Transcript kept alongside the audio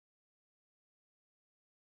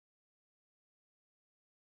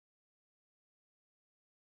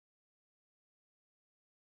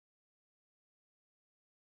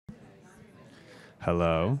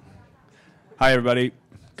Hello. Hi, everybody.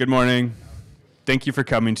 Good morning. Thank you for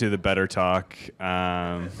coming to the Better Talk.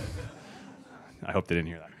 I hope they didn't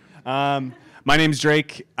hear that. My name's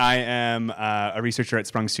Drake. I am a researcher at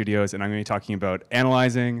Sprung Studios, and I'm going to be talking about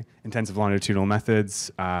analyzing intensive longitudinal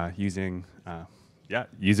methods using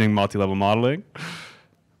multi-level modeling.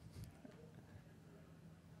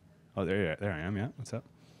 Oh, there I am. Yeah, what's up?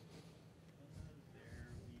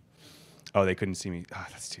 Oh, they couldn't see me. Oh,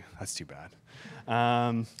 that's too bad.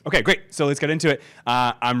 Okay, great. So let's get into it.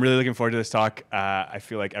 I'm really looking forward to this talk. I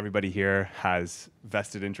feel like everybody here has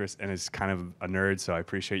vested interest and is kind of a nerd, so I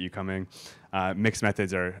appreciate you coming. Mixed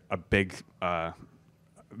methods are a big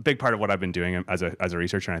part of what I've been doing as a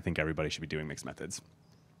researcher, and I think everybody should be doing mixed methods.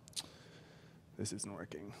 This isn't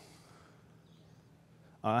working.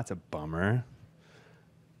 Oh, that's a bummer.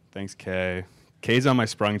 Thanks, Kay. Kay's on my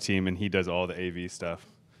Sprung team, and he does all the AV stuff.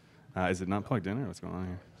 Is it not plugged in, or what's going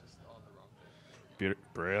on here?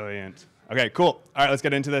 Brilliant. Okay, cool. All right, let's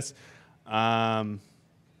get into this.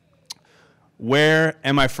 Where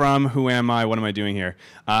am I from? Who am I? What am I doing here?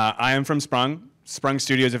 I am from Sprung. Sprung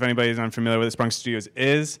Studios, if anybody is unfamiliar with what Sprung Studios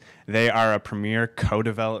is, they are a premier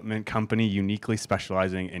co-development company uniquely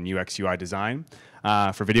specializing in UX UI design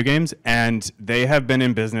for video games, and they have been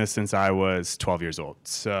in business since I was 12 years old.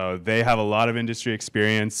 So they have a lot of industry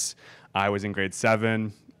experience. I was in grade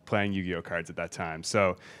 7 playing Yu-Gi-Oh cards at that time.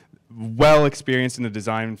 So well experienced in the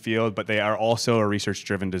design field, but they are also a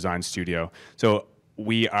research-driven design studio. So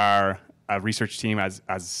we are a research team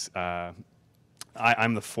I'm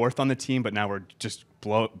the fourth on the team, but now we're just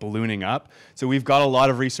ballooning up. So we've got a lot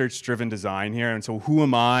of research-driven design here. And so who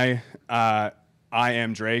am I? I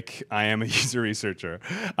am Drake. I am a user researcher.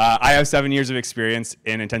 I have 7 years of experience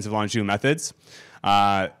in intensive longitudinal methods.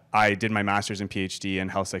 I did my master's and PhD in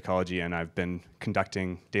health psychology, and I've been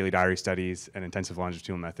conducting daily diary studies and intensive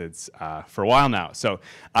longitudinal methods for a while now. So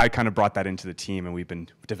I kind of brought that into the team, and we've been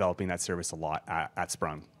developing that service a lot at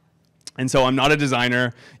Sprung. And so I'm not a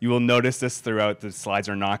designer. You will notice this throughout. The slides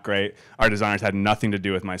are not great. Our designers had nothing to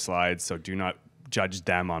do with my slides, so do not judge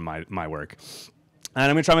them on my work. And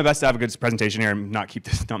I'm going to try my best to have a good presentation here and not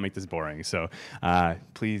make this boring. So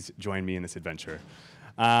please join me in this adventure.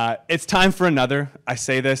 It's time for another. I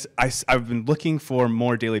say this. I've been looking for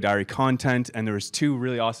more daily diary content, and there was 2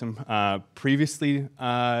 really awesome previously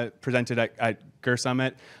presented at GER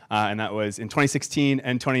Summit, and that was in 2016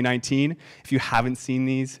 and 2019. If you haven't seen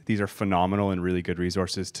these are phenomenal and really good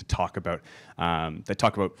resources to talk about that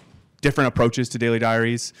talk about different approaches to daily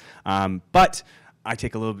diaries. But I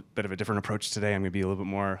take a little bit of a different approach today. I'm going to be a little bit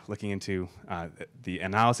more looking into the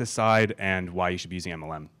analysis side and why you should be using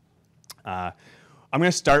MLM. I'm going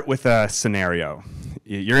to start with a scenario.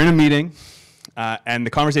 You're in a meeting, and the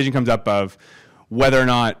conversation comes up of whether or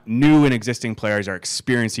not new and existing players are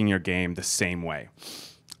experiencing your game the same way.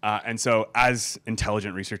 And so as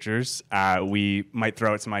intelligent researchers, we might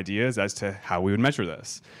throw out some ideas as to how we would measure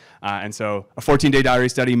this. And so a 14-day diary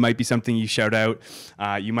study might be something you shout out.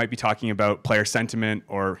 You might be talking about player sentiment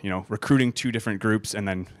or recruiting 2 different groups and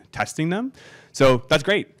then testing them. So that's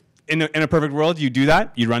great. In a perfect world, you do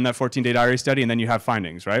that, you run that 14-day diary study, and then you have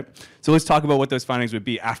findings, right? So let's talk about what those findings would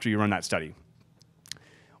be after you run that study.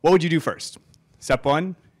 What would you do first? Step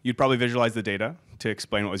 1, you'd probably visualize the data to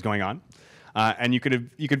explain what was going on. And you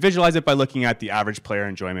could visualize it by looking at the average player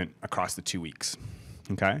enjoyment across the 2 weeks,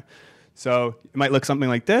 okay? So it might look something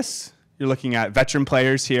like this. You're looking at veteran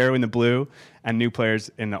players here in the blue and new players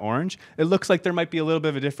in the orange. It looks like there might be a little bit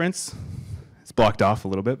of a difference. It's blocked off a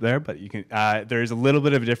little bit there, but you can. There's a little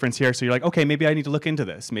bit of a difference here. So you're like, okay, maybe I need to look into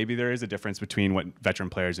this. Maybe there is a difference between what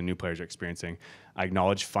veteran players and new players are experiencing. I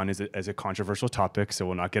acknowledge fun is a controversial topic, so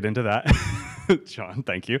we'll not get into that. Sean,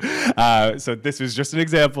 thank you. So this was just an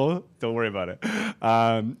example. Don't worry about it.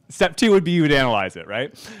 Step 2 would be you would analyze it,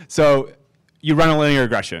 right? So you run a linear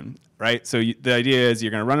regression, right? So the idea is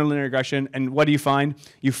you're going to run a linear regression, and what do you find?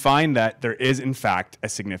 You find that there is, in fact, a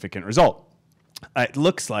significant result. It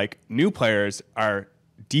looks like new players are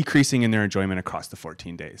decreasing in their enjoyment across the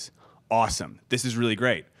 14 days. Awesome. This is really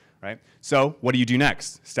great, right? So what do you do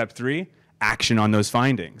next? Step 3, action on those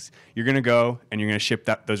findings. You're going to go and you're going to ship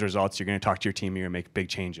those results. You're going to talk to your team. You're going to make big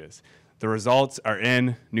changes. The results are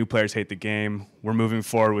in. New players hate the game. We're moving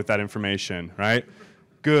forward with that information, right?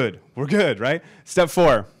 Good. We're good, right? Step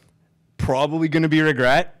 4, probably going to be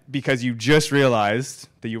regret because you just realized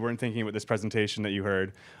that you weren't thinking about this presentation that you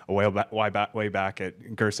heard way back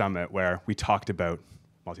at GER Summit where we talked about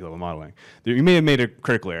multi-level modeling. You may have made a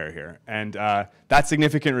critical error here, and that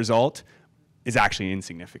significant result is actually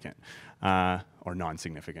insignificant or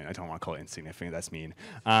non-significant. I don't want to call it insignificant. That's mean.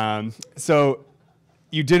 So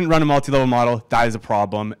you didn't run a multi-level model, that is a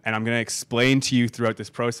problem. And I'm going to explain to you throughout this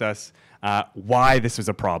process why this was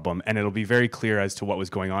a problem. And it'll be very clear as to what was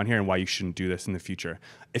going on here and why you shouldn't do this in the future.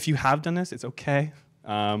 If you have done this, it's okay.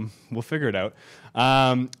 We'll figure it out.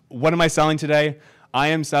 What am I selling today? I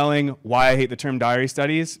am selling why I hate the term diary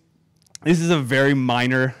studies. This is a very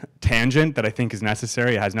minor tangent that I think is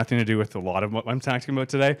necessary. It has nothing to do with a lot of what I'm talking about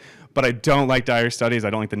today, but I don't like diary studies.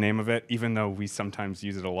 I don't like the name of it, even though we sometimes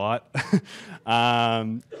use it a lot.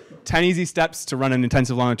 10 easy steps to run an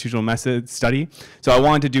intensive longitudinal method study. So I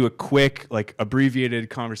wanted to do a quick, like,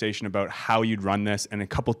 abbreviated conversation about how you'd run this and a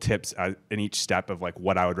couple tips in each step of like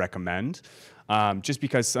what I would recommend. Just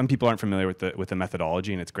because some people aren't familiar with the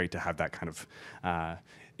methodology, and it's great to have that kind of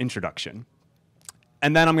introduction.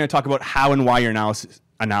 And then I'm going to talk about how and why your analyses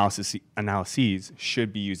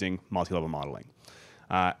should be using multi-level modeling.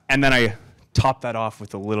 And then I top that off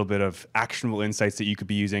with a little bit of actionable insights that you could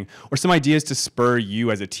be using, or some ideas to spur you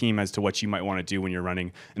as a team as to what you might want to do when you're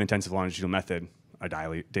running an intensive longitudinal method, a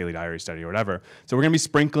daily diary study or whatever. So we're going to be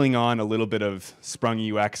sprinkling on a little bit of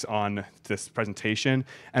Sprung UX on this presentation,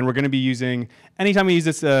 and we're going to be using, anytime we use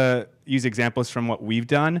this, use examples from what we've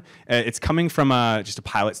done, it's coming from just a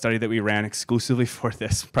pilot study that we ran exclusively for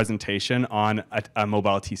this presentation on a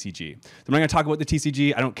mobile TCG. So I'm not going to talk about the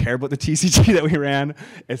TCG. I don't care about the TCG that we ran.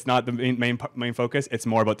 It's not the main focus. It's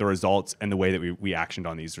more about the results and the way that we actioned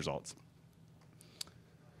on these results.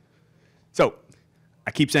 So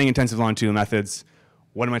I keep saying intensive longitudinal methods.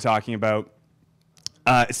 What am I talking about?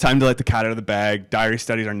 It's time to let the cat out of the bag. Diary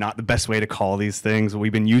studies are not the best way to call these things.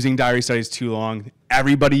 We've been using diary studies too long.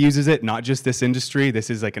 Everybody uses it, not just this industry. This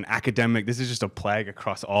is like an academic, this is just a plague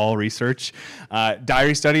across all research.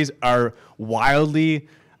 Diary studies are wildly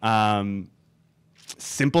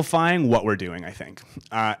simplifying what we're doing, I think.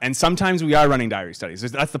 And sometimes we are running diary studies.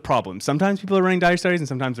 That's the problem. Sometimes people are running diary studies and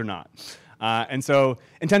sometimes they're not. And so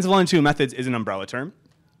intensive longitudinal methods is an umbrella term.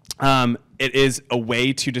 It is a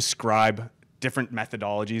way to describe different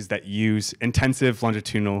methodologies that use intensive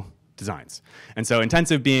longitudinal designs. And so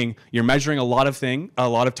intensive being you're measuring a lot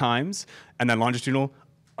of times, and then longitudinal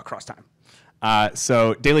across time.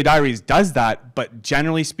 So daily diaries does that, but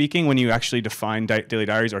generally speaking, when you actually define daily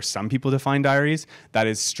diaries, or some people define diaries, that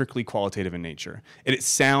is strictly qualitative in nature. It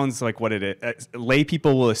sounds like what it is. Lay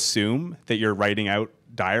people will assume that you're writing out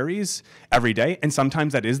diaries every day, and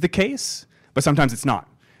sometimes that is the case, but sometimes it's not.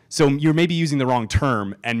 So you're maybe using the wrong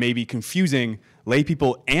term and maybe confusing lay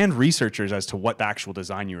people and researchers as to what the actual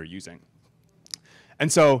design you are using.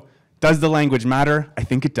 And so does the language matter? I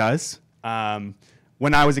think it does.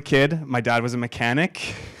 When I was a kid, my dad was a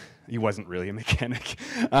mechanic. He wasn't really a mechanic.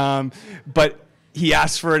 But he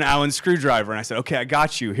asked for an Allen screwdriver, and I said, okay, I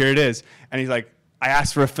got you. Here it is. And he's like, I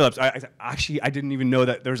asked for a Phillips. Actually, I didn't even know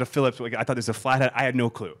that there was a Phillips. I thought there's a flathead. I had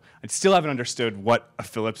no clue. I still haven't understood what a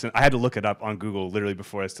Phillips, and I had to look it up on Google literally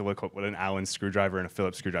before this to look up what an Allen screwdriver and a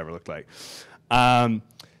Phillips screwdriver looked like.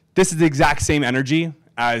 This is the exact same energy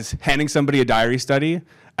as handing somebody a diary study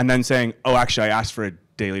and then saying, oh, actually, I asked for a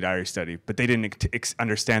daily diary study, but they didn't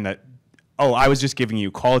understand that, oh, I was just giving you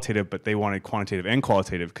qualitative, but they wanted quantitative and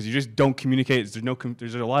qualitative, because you just don't communicate.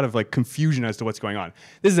 There's a lot of like confusion as to what's going on.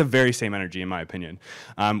 This is the very same energy, in my opinion.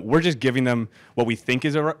 We're just giving them what we think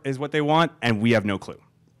is what they want, and we have no clue.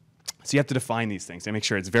 So you have to define these things and make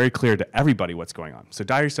sure it's very clear to everybody what's going on. So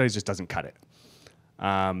diary studies just doesn't cut it.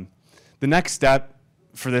 The next step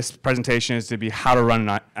for this presentation is to be how to run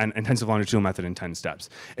an intensive longitudinal method in 10 steps.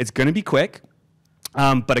 It's going to be quick.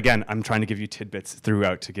 But again, I'm trying to give you tidbits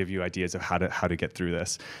throughout to give you ideas of how to get through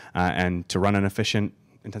this and to run an efficient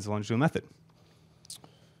intensive longitudinal method.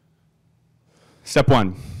 Step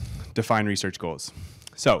 1, define research goals.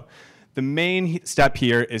 So the main step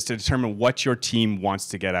here is to determine what your team wants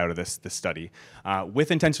to get out of this study.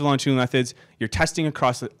 With intensive longitudinal methods, you're testing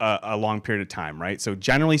across a long period of time, right? So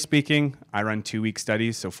generally speaking, I run 2-week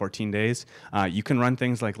studies, so 14 days. You can run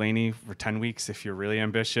things like Lainey for 10 weeks if you're really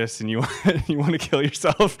ambitious and you want to kill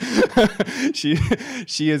yourself.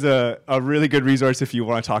 she is a really good resource if you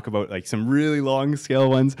want to talk about like some really long scale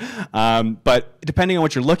ones. But depending on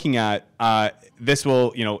what you're looking at, this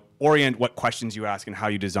will orient what questions you ask and how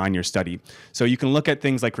you design your study. So you can look at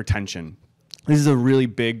things like retention. This is a really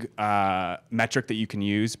big metric that you can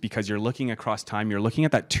use because you're looking across time. You're looking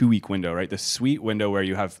at that 2-week window, right? The sweet window where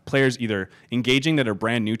you have players either engaging that are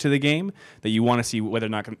brand new to the game that you want to see whether or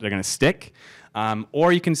not they're going to stick,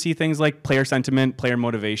 or you can see things like player sentiment, player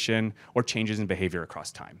motivation, or changes in behavior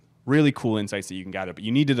across time. Really cool insights that you can gather, but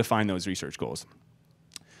you need to define those research goals.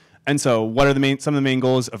 And so what are some of the main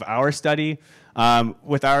goals of our study?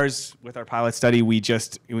 With our pilot study,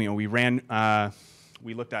 we ran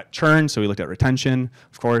We looked at churn, so we looked at retention,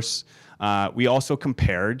 of course. We also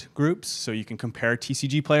compared groups, so you can compare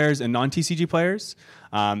TCG players and non-TCG players.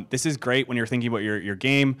 This is great when you're thinking about your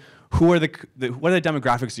game. What are the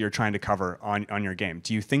demographics that you're trying to cover on your game?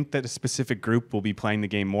 Do you think that a specific group will be playing the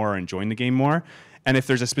game more or enjoying the game more? And if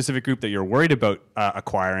there's a specific group that you're worried about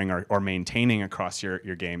acquiring or maintaining across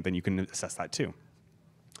your game, then you can assess that too.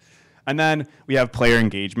 And then we have player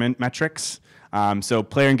engagement metrics. So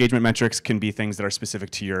player engagement metrics can be things that are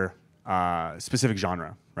specific to your specific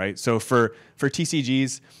genre, right? So for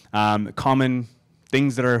TCGs, common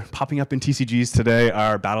things that are popping up in TCGs today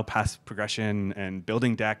are battle pass progression and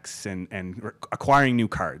building decks and acquiring new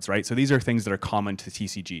cards, right? So these are things that are common to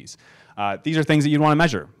TCGs. These are things that you'd want to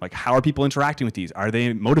measure, like how are people interacting with these? Are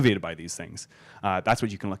they motivated by these things? That's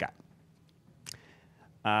what you can look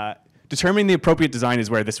at. Determining the appropriate design is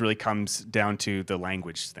where this really comes down to the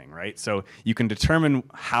language thing, right? So you can determine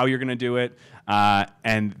how you're going to do it,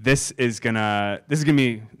 and this is gonna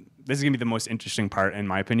be the most interesting part, in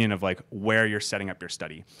my opinion, of like where you're setting up your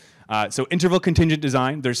study. So interval contingent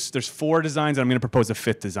design. There's 4 designs, and I'm going to propose a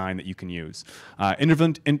 5th design that you can use.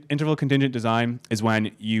 Interval contingent design is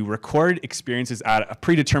when you record experiences at a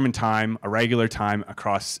predetermined time, a regular time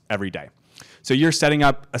across every day. So you're setting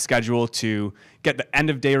up a schedule to get the end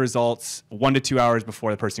of day results 1 to 2 hours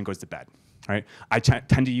before the person goes to bed. Right? I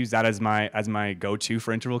tend to use that as my go-to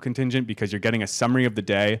for interval contingent because you're getting a summary of the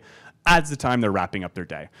day at the time they're wrapping up their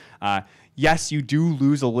day. Yes, you do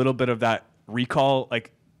lose a little bit of that recall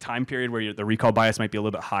time period where the recall bias might be a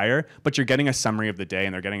little bit higher, but you're getting a summary of the day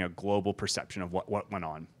and they're getting a global perception of what went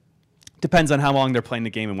on. Depends on how long they're playing the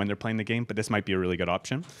game and when they're playing the game, but this might be a really good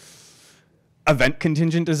option. Event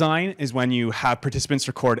contingent design is when you have participants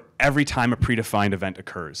record every time a predefined event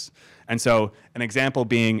occurs. And so an example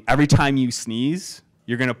being every time you sneeze,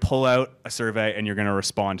 you're going to pull out a survey and you're going to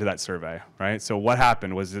respond to that survey, right? So what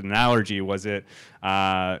happened? Was it an allergy? Was it,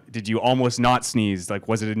 did you almost not sneeze? Like,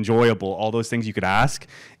 was it enjoyable? All those things you could ask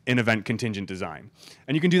in event contingent design.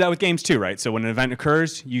 And you can do that with games too, right? So when an event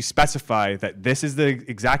occurs, you specify that this is the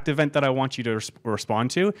exact event that I want you to respond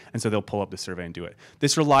to, and so they'll pull up the survey and do it.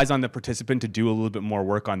 This relies on the participant to do a little bit more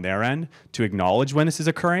work on their end to acknowledge when this is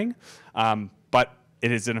occurring, but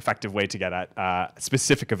it is an effective way to get at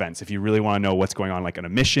specific events. If you really want to know what's going on, like on a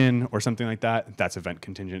mission or something like that, that's event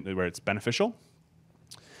contingent where it's beneficial.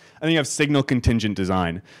 And then you have signal contingent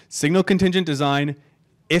design. Signal contingent design,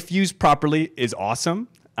 if used properly, is awesome.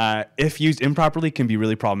 If used improperly, can be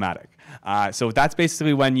really problematic. So that's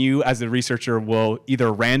basically when you, as a researcher, will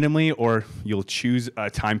either randomly or you'll choose a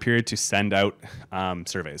time period to send out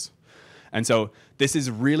surveys. And so this is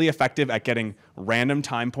really effective at getting random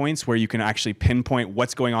time points where you can actually pinpoint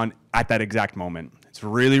what's going on at that exact moment. It's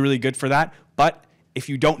really, really good for that. But if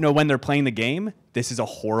you don't know when they're playing the game, this is a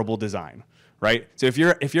horrible design, right? So if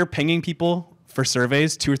you're pinging people for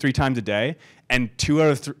surveys 2 or 3 times a day, and 2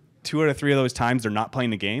 out of 3 of those times they're not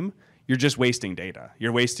playing the game, you're just wasting data.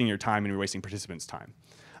 You're wasting your time and you're wasting participants' time.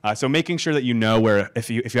 So making sure that you know where, if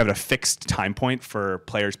you have a fixed time point for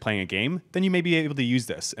players playing a game, then you may be able to use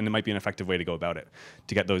this, and it might be an effective way to go about it,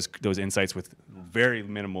 to get those insights with very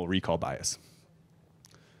minimal recall bias.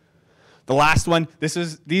 The last one,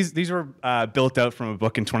 these were built out from a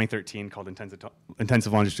book in 2013 called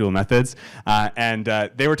Intensive Longitudinal Methods, and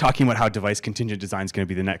they were talking about how device contingent design is going to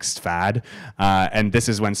be the next fad, and this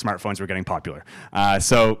is when smartphones were getting popular.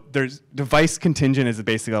 So device contingent is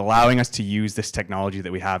basically allowing us to use this technology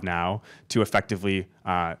that we have now to effectively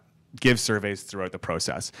give surveys throughout the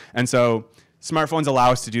process. And so smartphones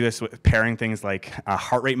allow us to do this with pairing things like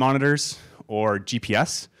heart rate monitors or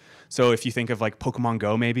GPS. So if you think of like Pokemon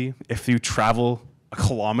Go, maybe, if you travel a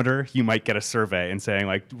kilometer, you might get a survey and saying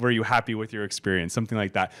like, were you happy with your experience? Something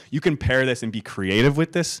like that. You can pair this and be creative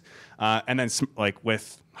with this. And then like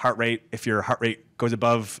with heart rate, if your heart rate goes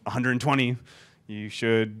above 120, you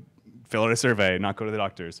should fill out a survey, not go to the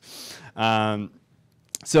doctors.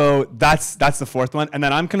 So that's the 4th one. And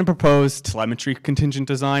then I'm going to propose telemetry contingent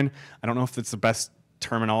design. I don't know if it's the best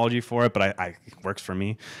terminology for it, but it works for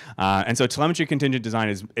me. And so telemetry contingent design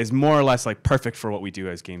is more or less like perfect for what we do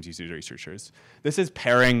as games user researchers. This is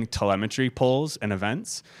pairing telemetry polls and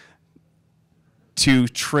events to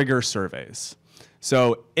trigger surveys.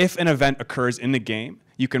 So if an event occurs in the game,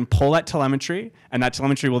 you can pull that telemetry, and that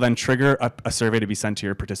telemetry will then trigger a survey to be sent to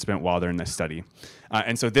your participant while they're in this study.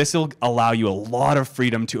 And so this will allow you a lot of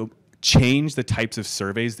freedom to change the types of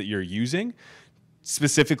surveys that you're using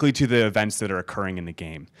specifically to the events that are occurring in the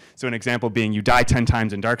game. So an example being you die 10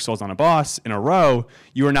 times in Dark Souls on a boss in a row,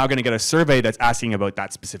 you are now going to get a survey that's asking about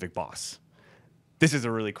that specific boss. This is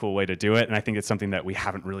a really cool way to do it, and I think it's something that we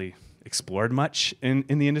haven't really explored much in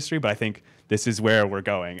the industry, but I think this is where we're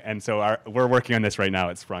going. And so we're working on this right now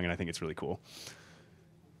at Sprung, and I think it's really cool.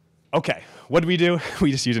 Okay, what do?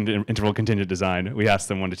 We just use interval contingent design. We asked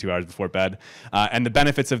them 1 to 2 hours before bed. And the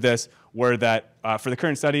benefits of this were that for the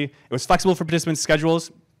current study, it was flexible for participants'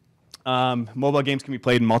 schedules. Mobile games can be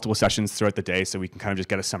played in multiple sessions throughout the day, so we can kind of just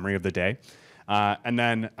get a summary of the day. And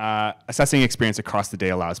then assessing experience across the day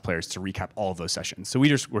allows players to recap all of those sessions. So we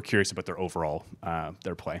just were curious about their overall,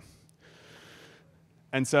 their play.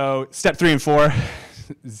 And so step 3 and 4,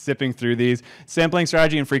 zipping through these. Sampling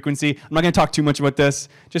strategy and frequency. I'm not going to talk too much about this.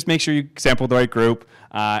 Just make sure you sample the right group.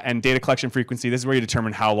 And data collection frequency. This is where you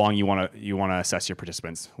determine how long you want to assess your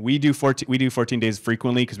participants. We do 14 days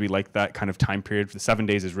frequently because we like that kind of time period. The 7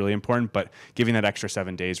 days is really important, but giving that extra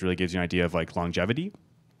 7 days really gives you an idea of like longevity.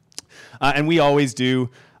 And we always do,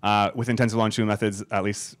 with intensive longitudinal methods, at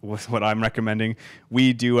least with what I'm recommending,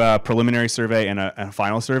 we do a preliminary survey and a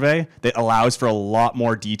final survey that allows for a lot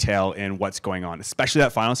more detail in what's going on, especially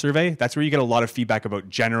that final survey. That's where you get a lot of feedback about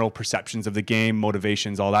general perceptions of the game,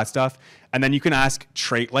 motivations, all that stuff. And then you can ask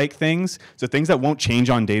trait-like things. So things that won't change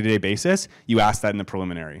on a day-to-day basis, you ask that in the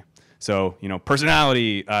preliminary. So, you know,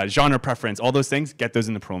 personality, genre preference, all those things, get those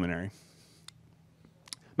in the preliminary.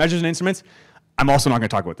 Measures and instruments. I'm also not going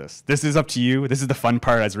to talk about this. This is up to you. This is the fun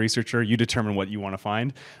part as a researcher. You determine what you want to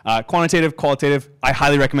find. Quantitative, qualitative, I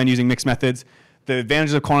highly recommend using mixed methods. The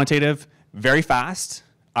advantages of quantitative, very fast.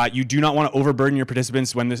 You do not want to overburden your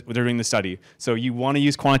participants when they're doing the study. So you want to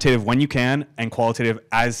use quantitative when you can and qualitative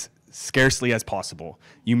as scarcely as possible.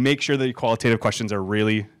 You make sure that your qualitative questions are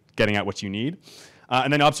really getting at what you need.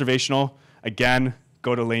 And then observational, again,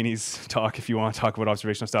 go to Lainey's talk if you want to talk about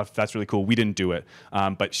observational stuff. That's really cool. We didn't do it,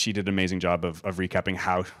 but she did an amazing job of recapping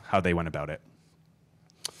how they went about it.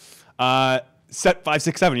 Set 5,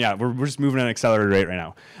 6, 7. Yeah, we're just moving at an accelerated rate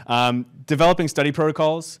right now. Developing study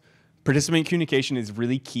protocols. Participant communication is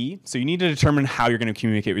really key. So you need to determine how you're going to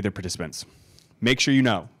communicate with your participants. Make sure you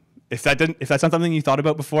know. If that's not something you thought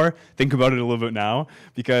about before, think about it a little bit now,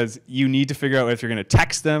 because you need to figure out if you're going to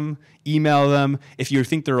text them, email them. If you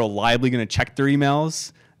think they're reliably going to check their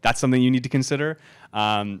emails, that's something you need to consider.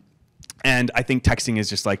 And I think texting is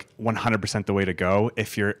just like 100% the way to go.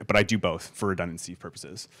 But I do both for redundancy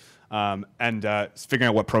purposes. And figuring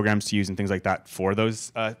out what programs to use and things like that for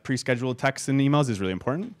those pre-scheduled texts and emails is really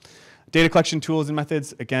important. Data collection tools and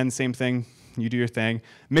methods, again, same thing. You do your thing.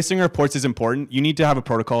 Missing reports is important. You need to have a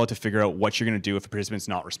protocol to figure out what you're going to do if a participant's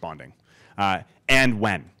not responding and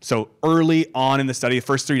when. So early on in the study, the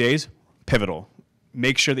first 3 days, pivotal.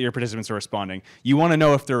 Make sure that your participants are responding. You want to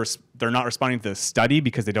know if they're not responding to the study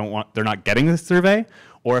because they're not getting the survey,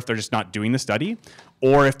 or if they're just not doing the study,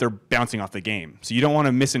 or if they're bouncing off the game. So you don't want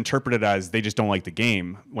to misinterpret it as they just don't like the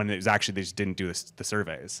game when it's actually they just didn't do the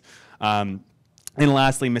surveys. And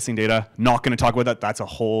lastly, missing data. Not going to talk about that.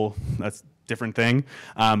 That's different thing,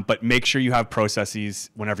 but make sure you have processes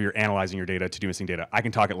whenever you're analyzing your data to do missing data. I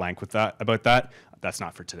can talk at length about that. That's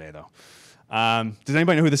not for today, though. Does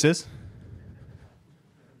anybody know who this is?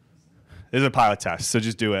 This is a pilot test, so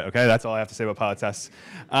just do it, okay? That's all I have to say about pilot tests.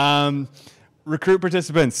 Recruit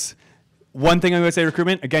participants. One thing I'm going to say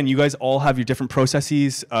recruitment, again, you guys all have your different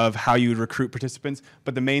processes of how you would recruit participants,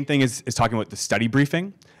 but the main thing is talking about the study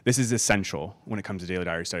briefing. This is essential when it comes to daily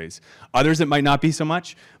diary studies. Others, it might not be so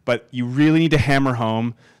much, but you really need to hammer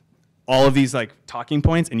home all of these like talking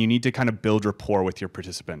points, and you need to kind of build rapport with your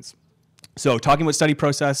participants. So talking about study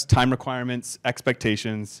process, time requirements,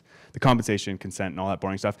 expectations, the compensation, consent, and all that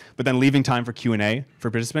boring stuff, but then leaving time for Q&A for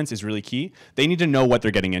participants is really key. They need to know what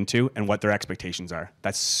they're getting into and what their expectations are.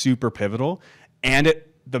 That's super pivotal. And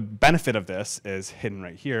the benefit of this is hidden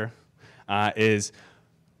right here, is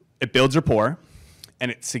it builds rapport, and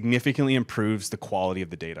it significantly improves the quality of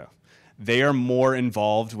the data. They are more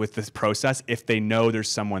involved with this process if they know there's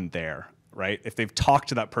someone there. Right? If they've talked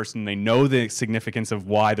to that person, they know the significance of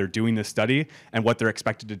why they're doing this study and what they're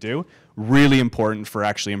expected to do. Really important for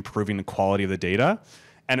actually improving the quality of the data.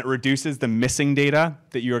 And it reduces the missing data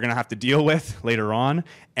that you're going to have to deal with later on,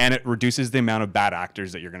 and it reduces the amount of bad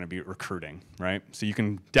actors that you're going to be recruiting, right? So you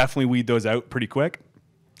can definitely weed those out pretty quick,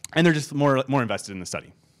 and they're just more invested in the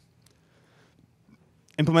study.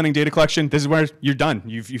 Implementing data collection, this is where you're done.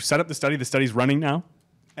 You've set up the study's running now,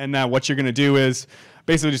 and now what you're going to do is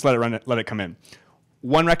basically just let it come in.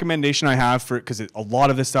 One recommendation I have because a lot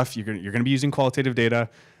of this stuff you're going to be using qualitative data.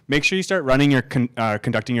 Make sure you start running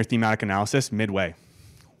conducting your thematic analysis midway.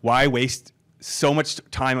 Why waste so much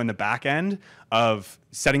time on the back end of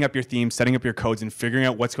setting up your themes, setting up your codes, and figuring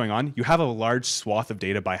out what's going on? You have a large swath of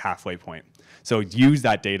data by halfway point. So use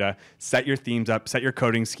that data, set your themes up, set your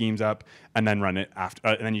coding schemes up, and then run it after,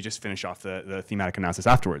 and then you just finish off the thematic analysis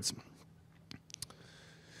afterwards.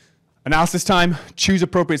 Analysis time, choose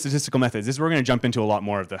appropriate statistical methods. This is where we're going to jump into a lot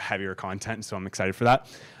more of the heavier content, so I'm excited for that.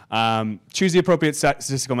 Choose the appropriate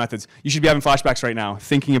statistical methods. You should be having flashbacks right now,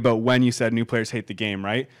 thinking about when you said new players hate the game,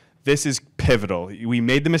 right? This is pivotal. We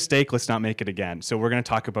made the mistake, let's not make it again. So we're going to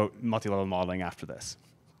talk about multi-level modeling after this.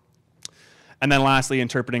 And then lastly,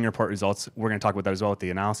 interpreting report results. We're going to talk about that as well at the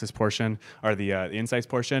analysis portion, or the insights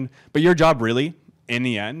portion. But your job really, in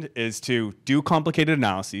the end, is to do complicated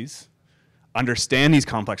analyses, understand these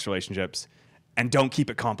complex relationships, and don't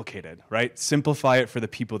keep it complicated, right? Simplify it for the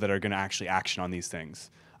people that are going to actually action on these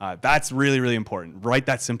things. That's really, really important. Write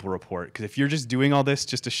that simple report, because if you're just doing all this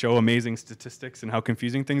just to show amazing statistics and how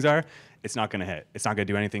confusing things are, it's not going to hit. It's not going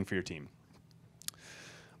to do anything for your team.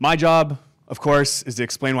 My job, of course, is to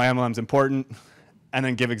explain why MLM is important, and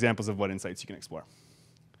then give examples of what insights you can explore.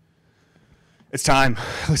 It's time.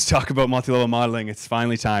 Let's talk about multi-level modeling. It's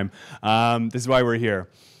finally time. This is why we're here.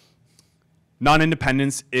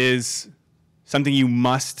 Non-independence is something you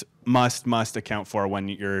must account for when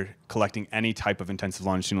you're collecting any type of intensive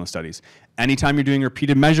longitudinal studies. Anytime you're doing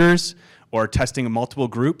repeated measures or testing multiple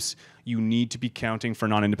groups, you need to be counting for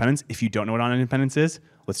non-independence. If you don't know what non-independence is,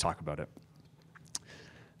 let's talk about it.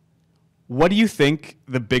 What do you think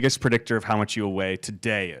the biggest predictor of how much you will weigh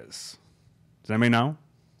today is? Does anybody know?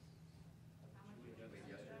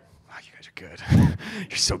 Oh, you guys are good.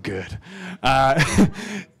 You're so good.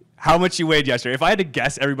 How much you weighed yesterday? If I had to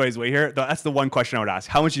guess everybody's weight here, that's the one question I would ask.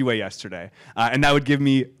 How much did you weigh yesterday? And that would give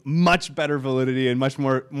me much better validity and much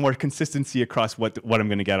more consistency across what I'm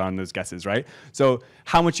going to get on those guesses, right? So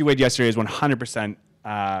how much you weighed yesterday is 100%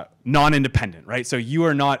 non-independent, right? So you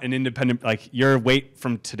are not an independent, like your weight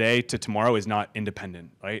from today to tomorrow is not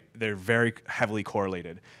independent, right? They're very heavily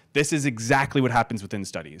correlated. This is exactly what happens within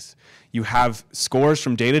studies. You have scores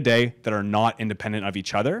from day to day that are not independent of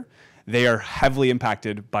each other. They are heavily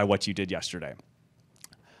impacted by what you did yesterday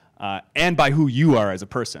and by who you are as a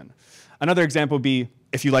person. Another example would be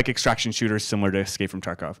if you like extraction shooters similar to Escape from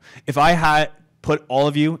Tarkov. If I had put all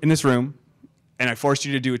of you in this room and I forced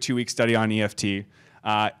you to do a 2-week study on EFT,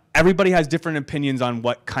 everybody has different opinions on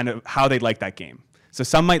how they like that game. So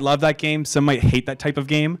some might love that game, some might hate that type of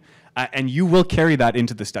game, and you will carry that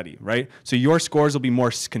into the study, right? So your scores will be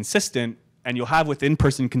more consistent, and you'll have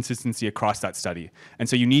within-person consistency across that study. And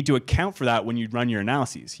so you need to account for that when you run your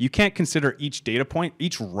analyses. You can't consider each data point,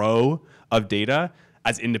 each row of data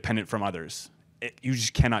as independent from others. You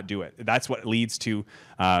just cannot do it. That's what leads to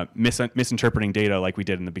misinterpreting data like we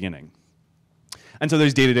did in the beginning. And so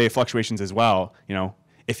there's day-to-day fluctuations as well. You know,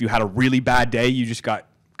 if you had a really bad day, you just got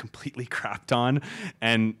completely crapped on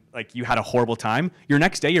and like you had a horrible time, your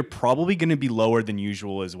next day you're probably going to be lower than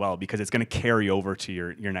usual as well, because it's going to carry over to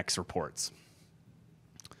your next reports.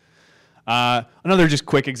 Another just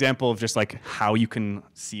quick example of just like how you can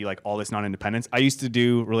see like all this non-independence. I used to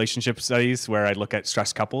do relationship studies where I'd look at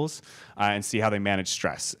stressed couples and see how they manage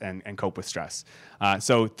stress and cope with stress.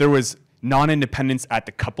 So there was non-independence at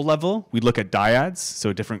the couple level. We look at dyads,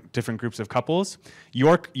 so different groups of couples.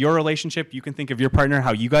 Your relationship, you can think of your partner,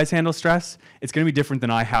 how you guys handle stress. It's going to be different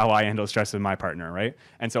than how I handle stress with my partner, right?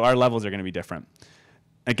 And so our levels are going to be different.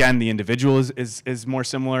 Again, the individual is more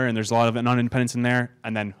similar, and there's a lot of non-independence in there,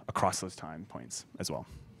 and then across those time points as well.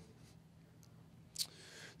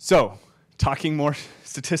 So, talking more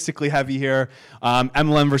statistically heavy here,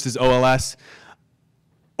 MLM versus OLS.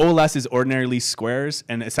 OLS is ordinary least squares,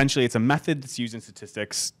 and essentially it's a method that's used in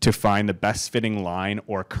statistics to find the best fitting line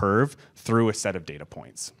or curve through a set of data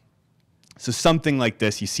points. So something like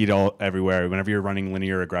this, you see it everywhere. Whenever you're running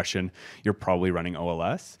linear regression, you're probably running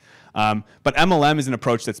OLS. But MLM is an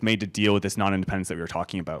approach that's made to deal with this non-independence that we were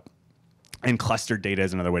talking about. And clustered data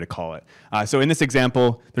is another way to call it. So in this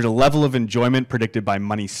example, there's a level of enjoyment predicted by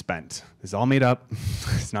money spent. This is all made up.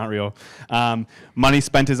 It's not real. Money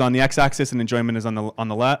spent is on the x-axis and enjoyment is on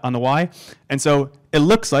the y. And so it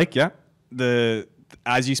looks like, yeah,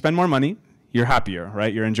 as you spend more money, you're happier,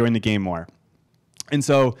 right? You're enjoying the game more. And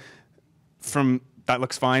so that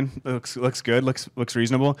looks fine. It looks good. Looks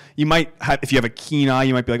reasonable. You might have, if you have a keen eye,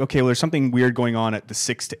 you might be like, okay, well, there's something weird going on at the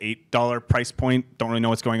 $6 to $8 price point. Don't really know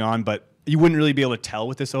what's going on, but you wouldn't really be able to tell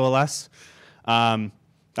with this OLS.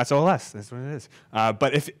 That's OLS. That's what it is.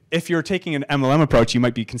 But if you're taking an MLM approach, you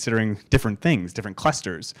might be considering different things, different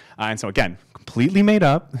clusters. And so again, completely made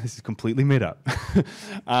up. This is completely made up.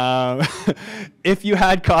 If you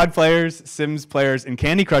had COD players, Sims players, and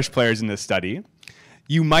Candy Crush players in this study,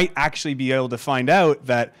 you might actually be able to find out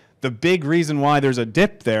that the big reason why there's a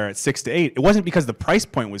dip there at 6 to 8, it wasn't because the price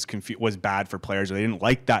point was bad for players or they didn't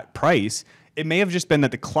like that price. It may have just been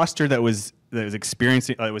that the cluster that was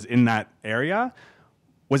experiencing, that was in that area,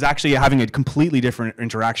 was actually having a completely different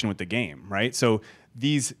interaction with the game, right? So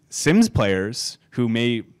These Sims players who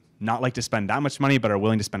may not like to spend that much money but are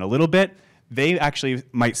willing to spend a little bit, they actually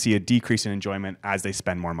might see a decrease in enjoyment as they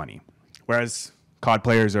spend more money. Whereas COD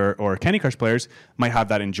players or Candy Crush players might have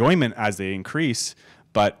that enjoyment as they increase,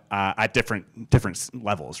 but at different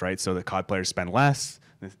levels, right? So the COD players spend less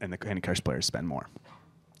and the Candy Crush players spend more.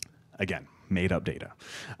 Again, made up data.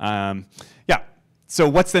 Yeah. So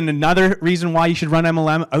what's then another reason why you should run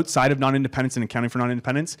MLM outside of non-independence and accounting for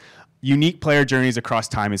non-independence? Unique player journeys across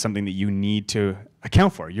time is something that you need to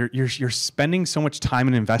account for. You're spending so much time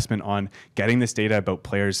and investment on getting this data about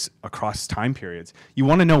players across time periods. You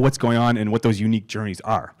want to know what's going on and what those unique journeys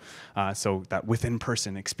are, so that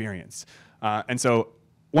within-person experience. And so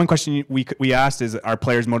one question we asked is, are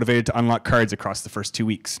players motivated to unlock cards across the first 2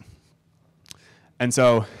 weeks? And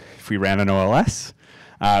so if we ran an OLS,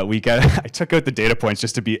 I took out the data points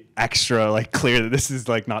just to be extra clear that this is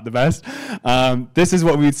not the best. This is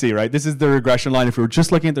what we'd see, right? This is the regression line. If we were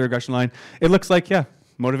just looking at the regression line, it looks like, yeah,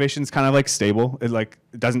 motivation's kind of stable. It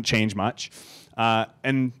doesn't change much,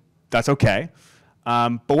 and that's okay.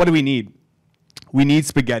 But what do we need? We need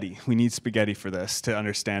spaghetti. We need spaghetti for this to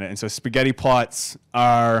understand it. And so spaghetti plots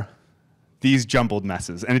are these jumbled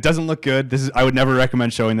messes, and it doesn't look good. I would never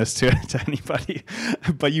recommend showing this to anybody,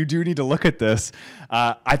 but you do need to look at this.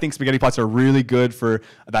 I think spaghetti plots are really good for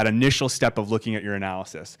that initial step of looking at your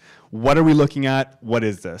analysis. What are we looking at? What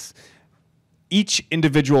is this? Each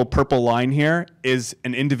individual purple line here is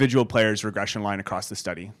an individual player's regression line across the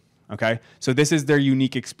study. Okay, so this is their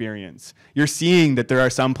unique experience. You're seeing that there are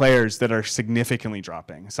some players that are significantly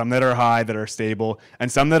dropping, some that are high, that are stable, and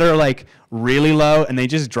some that are really low and they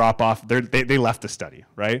just drop off. They left the study,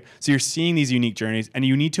 right? So you're seeing these unique journeys, and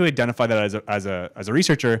you need to identify that as a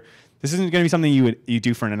researcher. This isn't going to be something you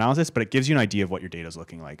do for an analysis, but it gives you an idea of what your data is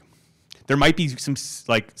looking like. There might be some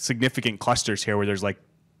significant clusters here where there's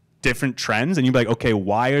different trends, and you'd be like, okay,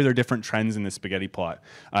 why are there different trends in this spaghetti plot?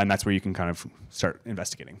 And that's where you can kind of start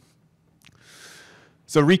investigating.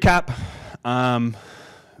 So recap,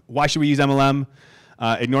 why should we use MLM?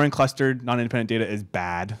 Ignoring clustered, non-independent data is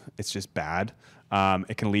bad. It's just bad.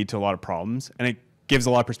 It can lead to a lot of problems, and it gives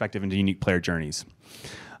a lot of perspective into unique player journeys.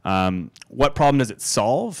 What problem does it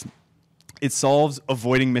solve? It solves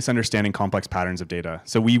avoiding misunderstanding complex patterns of data.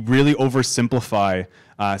 So we really oversimplify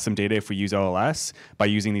some data if we use OLS by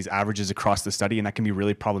using these averages across the study, and that can be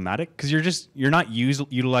really problematic because you're not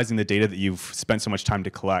utilizing the data that you've spent so much time to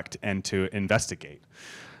collect and to investigate.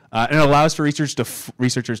 And it allows for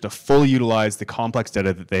researchers to fully utilize the complex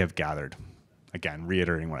data that they have gathered. Again,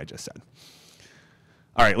 reiterating what I just said.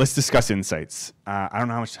 All right, let's discuss insights. I don't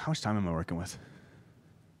know how much time am I working with?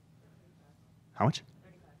 How much?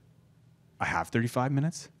 I have 35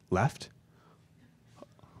 minutes left.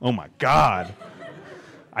 Oh my God.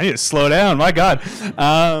 I need to slow down, my God.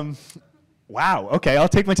 Wow, okay, I'll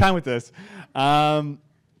take my time with this.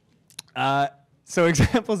 So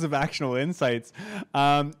examples of actionable insights.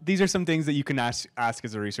 These are some things that you can ask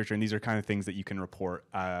as a researcher, and these are kind of things that you can report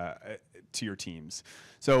to your teams.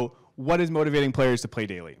 So what is motivating players to play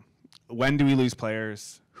daily? When do we lose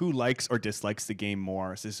players? Who likes or dislikes the game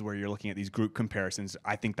more? So this is where you're looking at these group comparisons.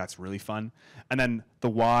 I think that's really fun. And then the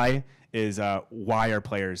why is why are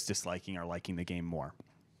players disliking or liking the game more?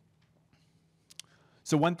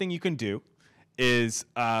 So one thing you can do is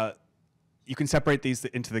you can separate these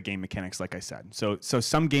into the game mechanics, like I said. So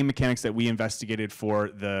some game mechanics that we investigated for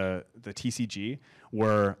the TCG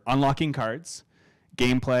were unlocking cards,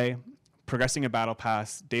 gameplay, progressing a battle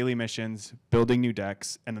pass, daily missions, building new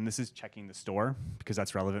decks, and then this is checking the store, because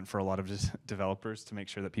that's relevant for a lot of developers to make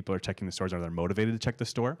sure that people are checking the stores or they're motivated to check the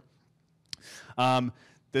store.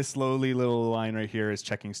 This lowly little line right here is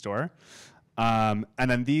checking store. And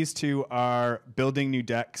then these two are building new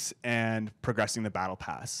decks and progressing the battle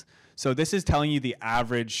pass. So this is telling you the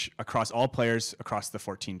average across all players across the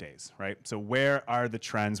 14 days, right? So where are the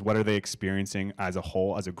trends? What are they experiencing as a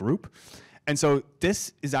whole, as a group? And so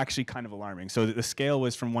this is actually kind of alarming. So the scale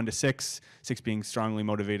was from 1 to 6, 6 being strongly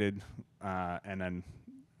motivated, and then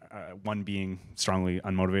 1 being strongly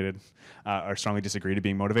unmotivated, or strongly disagree to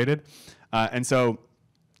being motivated. And so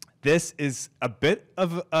this is a bit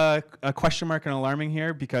of a question mark and alarming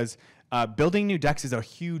here, because building new decks is a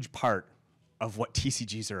huge part of what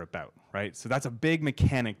TCGs are about, right? So that's a big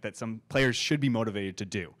mechanic that some players should be motivated to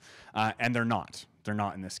do, and they're not. They're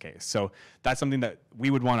not in this case. So that's something that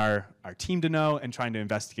we would want our team to know and trying to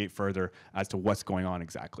investigate further as to what's going on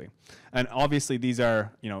exactly. And obviously these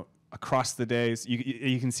are, across the days,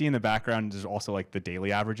 you can see in the background there's also like the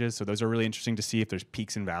daily averages. So those are really interesting to see if there's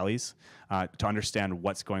peaks and valleys to understand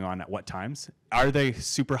what's going on at what times. Are they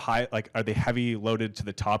super high, like are they heavy loaded to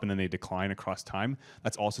the top and then they decline across time?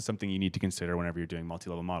 That's also something you need to consider whenever you're doing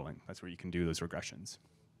multi-level modeling. That's where you can do those regressions.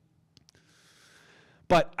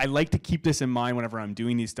 But I like to keep this in mind whenever I'm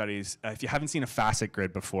doing these studies. If you haven't seen a facet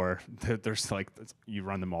grid before, there's like, you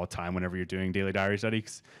run them all the time whenever you're doing daily diary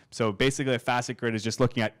studies. So basically a facet grid is just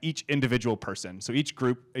looking at each individual person. So each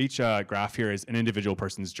group, each graph here is an individual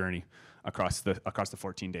person's journey across the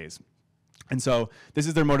 14 days. And so this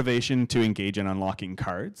is their motivation to engage in unlocking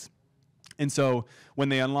cards. And so when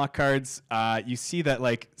they unlock cards, you see that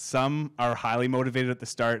like some are highly motivated at the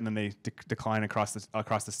start and then they decline across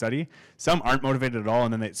the study. Some aren't motivated at all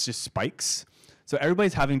and then it just spikes. So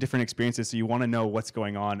everybody's having different experiences, so you want to know what's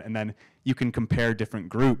going on, and then you can compare different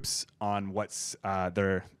groups on what's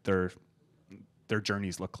their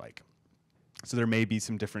journeys look like. So there may be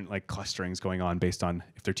some different like clusterings going on based on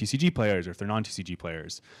if they're TCG players or if they're non-TCG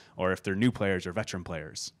players, or if they're new players or veteran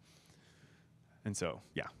players. And so,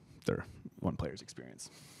 yeah. Their one player's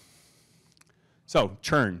experience. So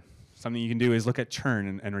churn, something you can do is look at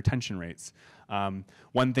churn and retention rates.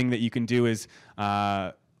 One thing that you can do is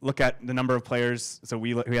look at the number of players. So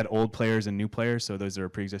we had old players and new players, so those are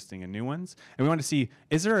pre-existing and new ones. And we want to see,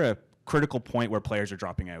 is there a critical point where players are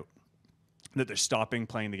dropping out, that they're stopping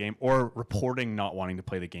playing the game or reporting not wanting to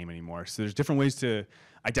play the game anymore? So there's different ways to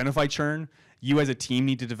identify churn. You as a team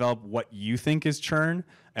need to develop what you think is churn.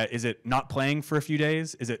 Is it not playing for a few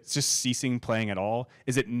days? Is it just ceasing playing at all?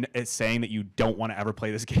 Is it saying that you don't want to ever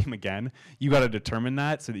play this game again? You got to determine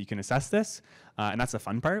that so that you can assess this, and that's the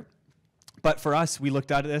fun part. But for us, we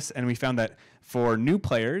looked at this and we found that for new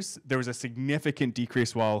players, there was a significant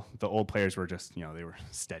decrease while the old players were just, they were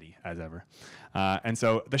steady as ever. And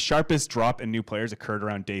so the sharpest drop in new players occurred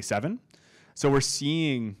around day 7. So we're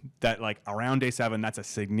seeing that like around day 7, that's a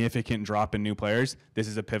significant drop in new players. This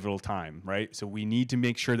is a pivotal time, right? So we need to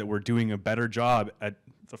make sure that we're doing a better job at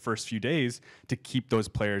the first few days to keep those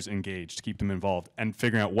players engaged, to keep them involved, and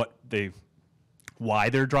figuring out why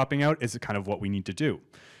they're dropping out is kind of what we need to do.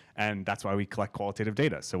 And that's why we collect qualitative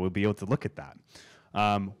data. So we'll be able to look at that.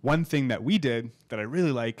 One thing that we did that I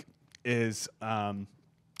really like is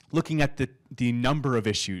looking at the number of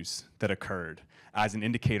issues that occurred as an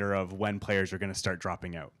indicator of when players are going to start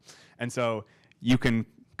dropping out. And so you can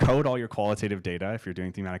code all your qualitative data. If you're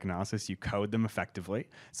doing thematic analysis, you code them effectively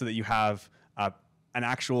so that you have an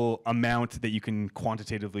actual amount that you can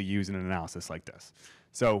quantitatively use in an analysis like this.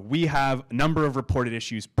 So we have a number of reported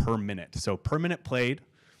issues per minute. So per minute played,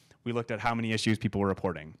 we looked at how many issues people were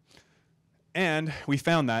reporting. And we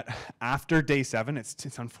found that after day 7,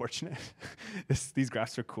 it's unfortunate. These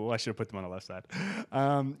graphs are cool. I should have put them on the left side.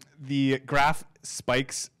 The graph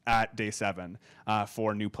spikes at day 7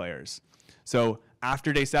 for new players. So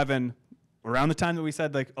after day 7, around the time that we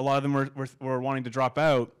said like a lot of them were wanting to drop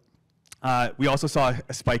out, we also saw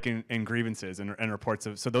a spike in grievances and reports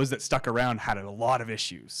of, so those that stuck around had a lot of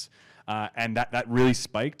issues. And that really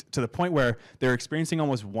spiked to the point where they're experiencing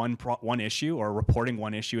almost one issue or reporting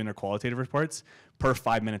one issue in their qualitative reports per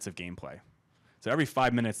 5 minutes of gameplay. So every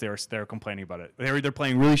 5 minutes they were complaining about it. They were either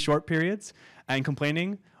playing really short periods and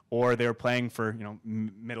complaining, or they were playing for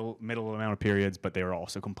middle amount of periods, but they were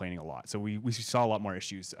also complaining a lot. So we saw a lot more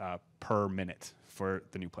issues per minute for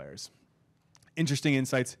the new players. Interesting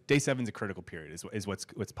insights. Day 7 is a critical period is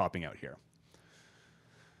what's popping out here.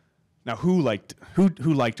 Now, who liked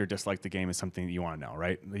or disliked the game is something that you want to know,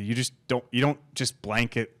 right? You don't just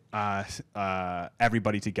blanket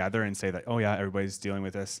everybody together and say that, oh yeah, everybody's dealing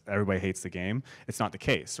with this, everybody hates the game. It's not the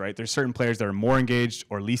case, right? There's certain players that are more engaged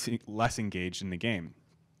or less engaged in the game.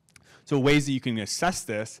 So ways that you can assess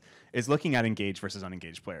this is looking at engaged versus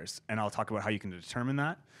unengaged players, and I'll talk about how you can determine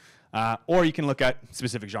that. Or you can look at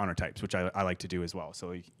specific genre types, which I like to do as well.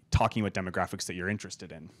 So talking about demographics that you're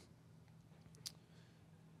interested in.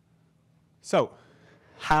 So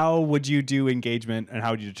how would you do engagement and how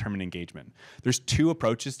would you determine engagement? There's 2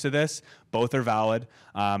 approaches to this. Both are valid,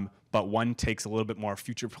 but one takes a little bit more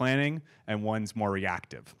future planning and one's more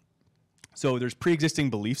reactive. So there's pre-existing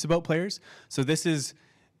beliefs about players. So this is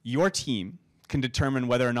your team can determine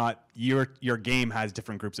whether or not your game has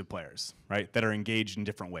different groups of players, right, that are engaged in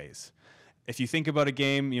different ways. If you think about a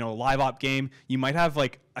game, a live op game, you might have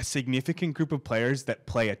like a significant group of players that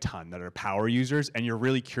play a ton, that are power users, and you're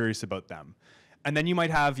really curious about them. And then you might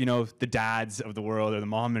have, the dads of the world or the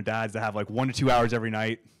mom and dads that have like 1 to 2 hours every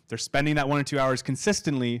night. They're spending that 1 to 2 hours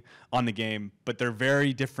consistently on the game, but they're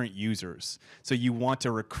very different users. So you want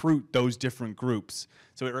to recruit those different groups.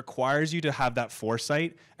 So it requires you to have that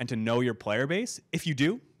foresight and to know your player base. If you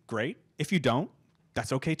do, great. If you don't,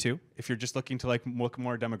 that's okay too. If you're just looking to like look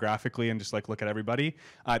more demographically and just like look at everybody,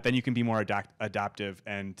 then you can be more adaptive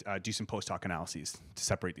and do some post-hoc analyses to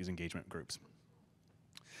separate these engagement groups.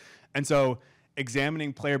 And so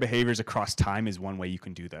examining player behaviors across time is one way you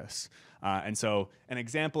can do this. And so an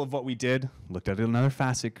example of what we did, looked at another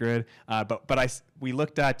facet grid, we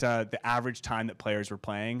looked at the average time that players were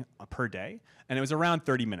playing per day, and it was around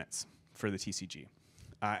 30 minutes for the TCG.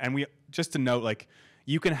 And we, just to note, like,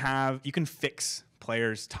 you can fix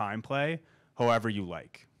players' time play however you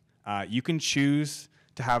like. You can choose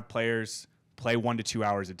to have players play 1 to 2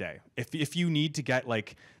 hours a day. If you need to get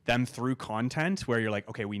like them through content where you're like,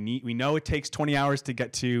 okay, we know it takes 20 hours to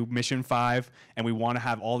get to mission 5, and we want to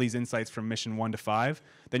have all these insights from mission 1 to 5,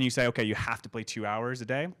 then you say, okay, you have to play 2 hours a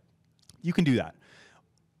day. You can do that.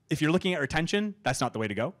 If you're looking at retention, that's not the way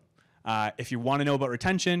to go. If you want to know about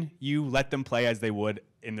retention, you let them play as they would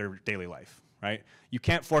in their daily life, right? You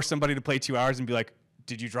can't force somebody to play 2 hours and be like,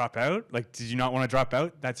 did you drop out? Like, did you not want to drop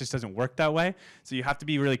out? That just doesn't work that way. So you have to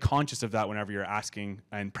be really conscious of that whenever you're asking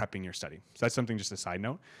and prepping your study. So that's something, just a side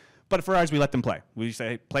note. But for ours, we let them play. We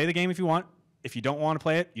say, play the game if you want. If you don't want to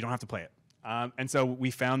play it, you don't have to play it. And so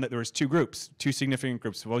we found that there was 2 groups, 2 significant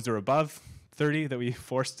groups. Those are above 30 that we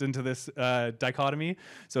forced into this dichotomy.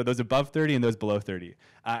 So those above 30 and those below 30.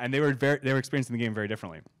 And they were experiencing the game very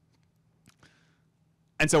differently.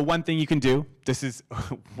 And so one thing you can do, this is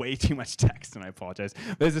way too much text, and I apologize.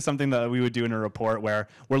 This is something that we would do in a report where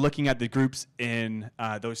we're looking at the groups in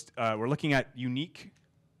we're looking at unique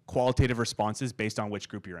qualitative responses based on which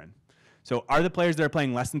group you're in. So are the players that are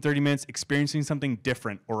playing less than 30 minutes experiencing something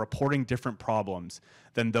different or reporting different problems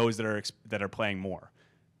than those that are playing more?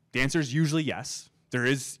 The answer is usually yes. There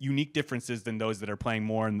is unique differences than those that are playing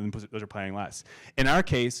more and those that are playing less. In our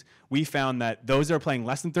case, we found that those that are playing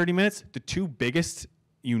less than 30 minutes, the 2 biggest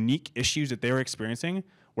unique issues that they were experiencing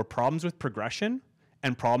were problems with progression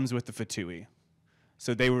and problems with the Fatui.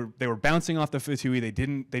 So they were bouncing off the Fatui. They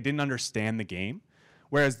didn't understand the game.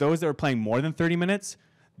 Whereas those that were playing more than 30 minutes,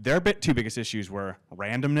 their 2 biggest issues were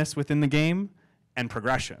randomness within the game and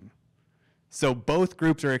progression. So both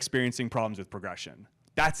groups are experiencing problems with progression.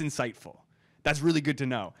 That's insightful. That's really good to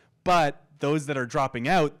know. But those that are dropping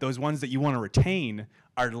out, those ones that you want to retain,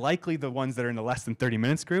 are likely the ones that are in the less than 30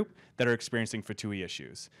 minutes group that are experiencing Fatui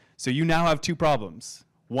issues. So you now have 2 problems.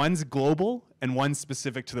 One's global and one's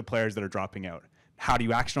specific to the players that are dropping out. How do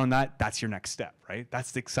you action on that? That's your next step, right?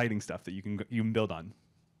 That's the exciting stuff that you can build on.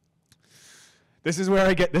 This is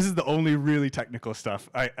where this is the only really technical stuff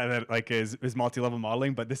is multi-level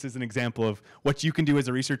modeling, but this is an example of what you can do as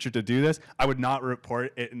a researcher to do this. I would not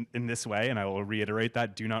report it in this way, and I will reiterate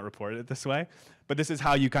that, do not report it this way. But this is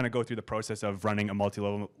how you kind of go through the process of running a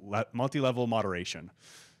multi-level moderation.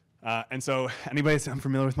 And so anybody that's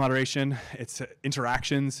unfamiliar with moderation, it's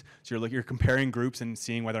interactions. So you're comparing groups and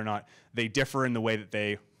seeing whether or not they differ in the way that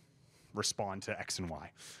they respond to X and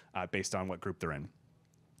Y based on what group they're in.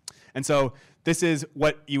 And so this is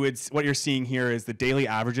what you're seeing here is the daily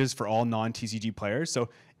averages for all non-TCG players. So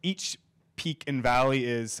each peak and valley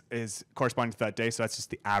is corresponding to that day. So that's just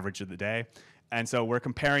the average of the day. And so we're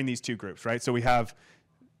comparing these 2 groups, right? So we have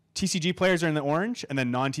TCG players are in the orange and then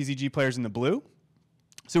non-TCG players in the blue.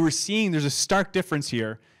 So we're seeing there's a stark difference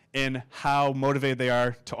here in how motivated they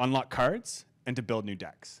are to unlock cards and to build new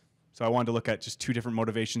decks. So I wanted to look at just 2 different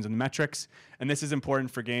motivations and metrics. And this is important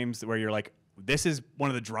for games where you're like, this is one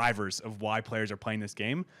of the drivers of why players are playing this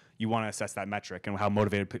game. You want to assess that metric and how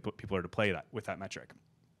motivated people are to play that with that metric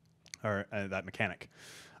or that mechanic.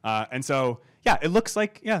 And so, yeah, it looks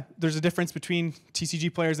like, there's a difference between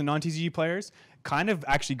TCG players and non-TCG players, kind of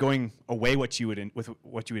actually going away with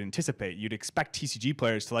what you would anticipate. You'd expect TCG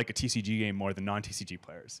players to like a TCG game more than non-TCG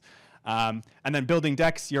players. And then building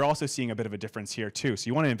decks, you're also seeing a bit of a difference here too. So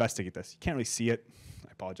you want to investigate this. You can't really see it.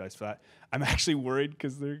 I apologize for that. I'm actually worried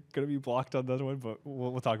because they're going to be blocked on the other one, but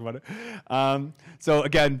we'll talk about it. So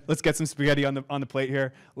again, let's get some spaghetti on the plate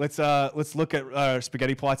here. Let's look at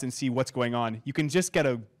spaghetti plots and see what's going on. You can just get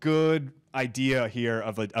a good idea here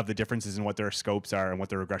of the differences in what their scopes are and what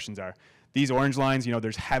their regressions are. These orange lines,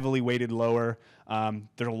 there's heavily weighted lower.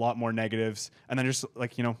 There's a lot more negatives, and then just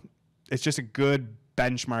it's just a good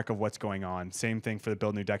benchmark of what's going on. Same thing for the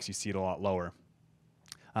build new decks. You see it a lot lower,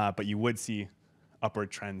 but you would see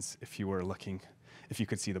upward trends if you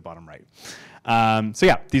could see the bottom right. So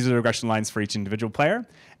yeah, these are the regression lines for each individual player.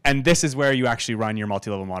 And this is where you actually run your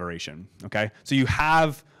multi-level moderation, okay? So you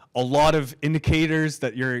have a lot of indicators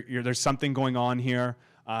that there's something going on here.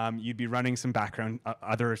 You'd be running some background,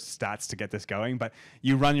 other stats to get this going, but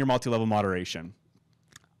you run your multi-level moderation.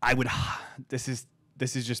 This is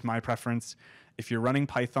just my preference. If you're running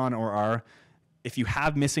Python or R, if you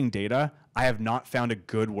have missing data, I have not found a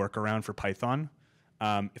good workaround for Python.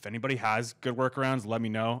 If anybody has good workarounds, let me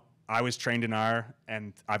know. I was trained in R,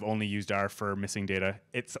 and I've only used R for missing data.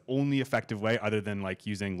 It's the only effective way, other than like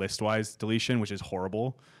using list-wise deletion, which is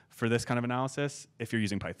horrible for this kind of analysis if you're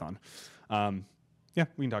using Python. Yeah,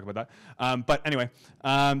 we can talk about that. But anyway,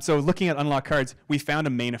 so looking at unlock cards, we found a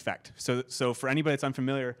main effect. So for anybody that's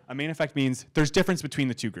unfamiliar, a main effect means there's difference between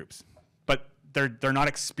the two groups, but they're not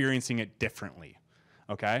experiencing it differently.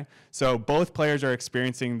 Okay, so both players are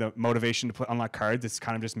experiencing the motivation to unlock cards. It's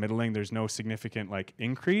kind of just middling. There's no significant like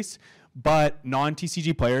increase, but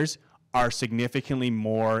non-TCG players are significantly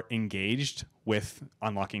more engaged with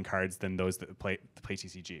unlocking cards than those that play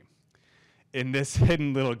TCG. In this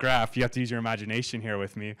hidden little graph, you have to use your imagination here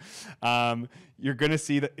with me. You're going to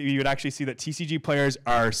see that you would actually see that TCG players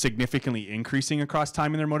are significantly increasing across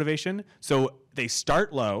time in their motivation. So they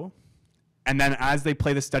start low, and then as they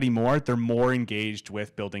play the study more, they're more engaged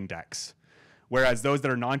with building decks. Whereas those that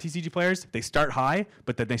are non-TCG players, they start high,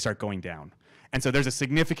 but then they start going down. And so there's a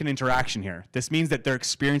significant interaction here. This means that they're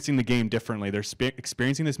experiencing the game differently. They're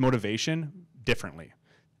experiencing this motivation differently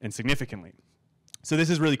and significantly. So this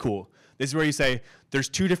is really cool. This is where you say there's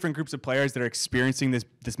two different groups of players that are experiencing this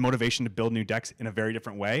motivation to build new decks in a very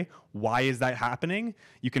different way. Why is that happening?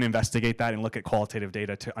 You can investigate that and look at qualitative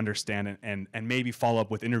data to understand and maybe follow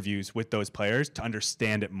up with interviews with those players to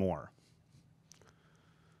understand it more.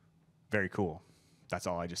 Very cool. That's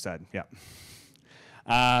all I just said. Yeah.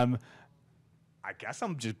 I guess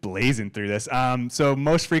I'm just blazing through this. So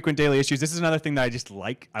most frequent daily issues. This is another thing that I just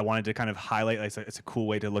like. I wanted to kind of highlight. It's a cool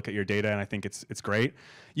way to look at your data, and I think it's great.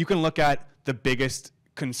 You can look at the biggest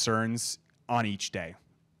concerns on each day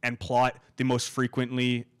and plot the most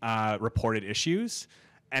frequently reported issues,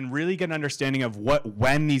 and really get an understanding of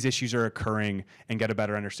when these issues are occurring and get a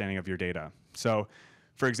better understanding of your data. So,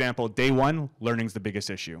 for example, day one, learning's the biggest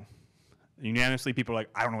issue. Unanimously, people are like,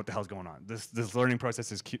 I don't know what the hell's going on. This learning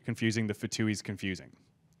process is confusing. The FTUI is confusing.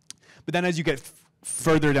 But then as you get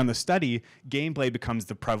further down the study, gameplay becomes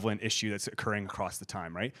the prevalent issue that's occurring across the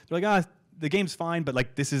time, right? They're like, the game's fine, but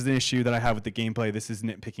like this is the issue that I have with the gameplay. This is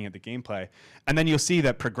nitpicking at the gameplay. And then you'll see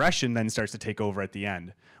that progression then starts to take over at the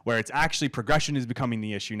end, where it's actually progression is becoming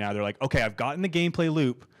the issue now. They're like, okay, I've gotten the gameplay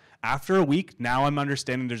loop. After a week, now I'm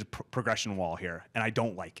understanding there's a progression wall here, and I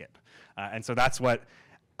don't like it. And so that's what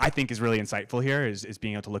I think is really insightful here is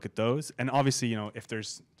being able to look at those. And obviously, you know, if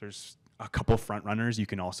there's a couple front runners, you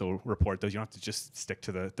can also report those. You don't have to just stick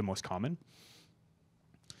to the most common.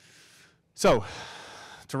 So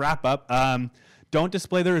to wrap up, don't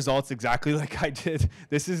display the results exactly like I did.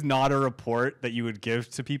 This is not a report that you would give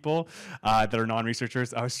to people that are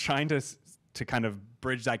non-researchers. I was trying to kind of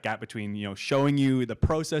bridge that gap between, you know, showing you the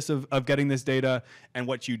process of getting this data and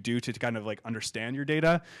what you do to kind of like understand your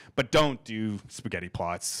data, but don't do spaghetti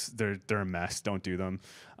plots. They're a mess. Don't do them.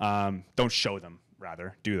 Don't show them,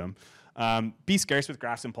 rather. Do them. Be scarce with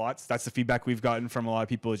graphs and plots. That's the feedback we've gotten from a lot of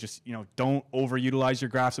people is just, you know, don't overutilize your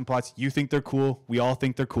graphs and plots. You think they're cool. We all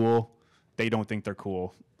think they're cool. They don't think they're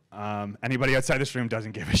cool. Anybody outside this room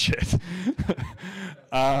doesn't give a shit.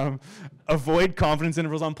 Avoid confidence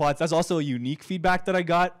intervals on plots. That's also a unique feedback that I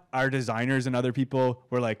got. Our designers and other people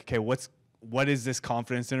were like, okay, what is this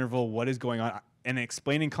confidence interval? What is going on? And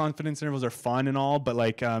explaining confidence intervals are fun and all, but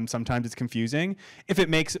like sometimes it's confusing. If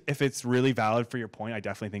it's really valid for your point, I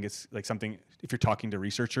definitely think it's like something, if you're talking to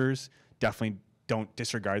researchers, definitely don't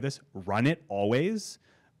disregard this. Run it always,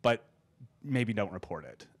 but maybe don't report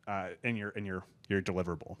it in your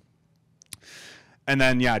deliverable. And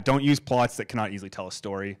then, yeah, don't use plots that cannot easily tell a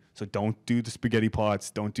story. So don't do the spaghetti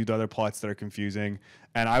plots. Don't do the other plots that are confusing.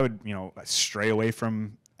 And I would, you know, stray away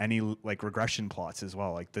from any like regression plots as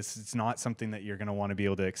well. Like this is not something that you're going to want to be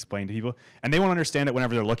able to explain to people. And they won't understand it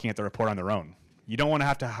whenever they're looking at the report on their own. You don't want to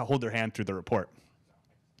have to hold their hand through the report.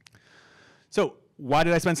 So why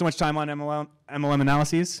did I spend so much time on MLM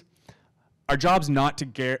analyses? Our job's not to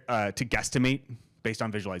guesstimate based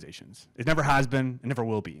on visualizations. It never has been, it never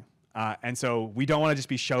will be. And so we don't want to just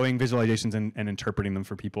be showing visualizations and interpreting them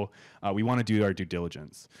for people. We want to do our due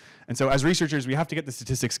diligence. And so as researchers, we have to get the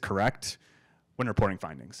statistics correct when reporting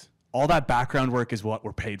findings. All that background work is what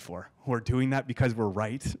we're paid for. We're doing that because we're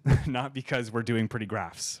right, not because we're doing pretty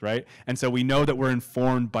graphs, right? And so we know that we're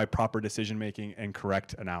informed by proper decision-making and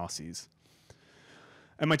correct analyses.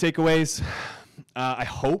 And my takeaways, I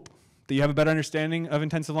hope that you have a better understanding of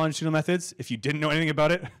intensive longitudinal methods. If you didn't know anything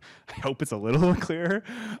about it, I hope it's a little clearer.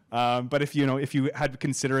 But if you had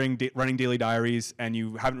considering running daily diaries and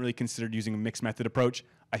you haven't really considered using a mixed method approach,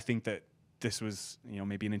 I think that this was, you know,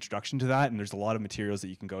 maybe an introduction to that. And there's a lot of materials that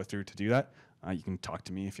you can go through to do that. You can talk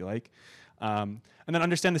to me if you like. And then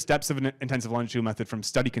understand the steps of an intensive longitudinal method from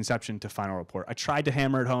study conception to final report. I tried to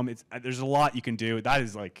hammer it home. There's a lot you can do.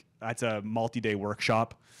 That's a multi-day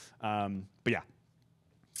workshop. But yeah.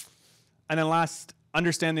 And then last,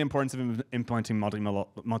 understand the importance of implementing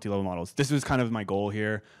multi-level models. This was kind of my goal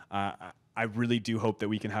here. I really do hope that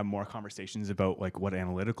we can have more conversations about like what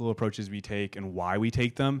analytical approaches we take and why we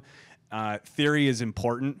take them. Theory is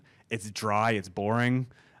important. It's dry, it's boring,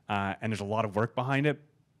 and there's a lot of work behind it.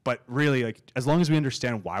 But really, like, as long as we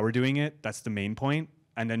understand why we're doing it, that's the main point.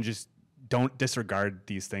 And then just don't disregard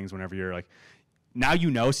these things whenever you're like, now you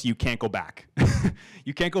know, so you can't go back.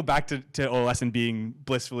 You can't go back to OS and being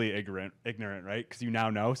blissfully ignorant, right? Because you now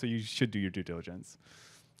know, so you should do your due diligence.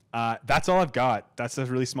 That's all I've got. That's a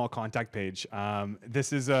really small contact page.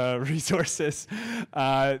 This is resources.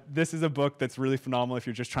 This is a book that's really phenomenal if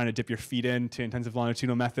you're just trying to dip your feet into intensive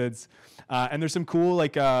longitudinal methods. And there's some cool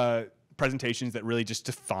like presentations that really just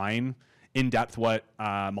define in depth what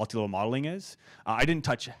multi-level modeling is. I didn't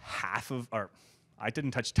touch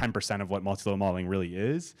 10% of what multi-level modeling really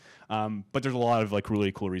is, but there's a lot of like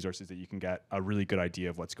really cool resources that you can get a really good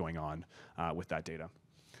idea of what's going on with that data.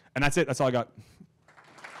 And that's it. That's all I got.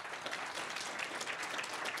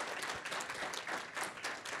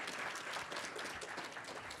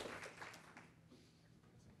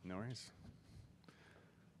 No worries.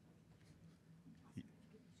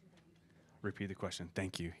 Repeat the question.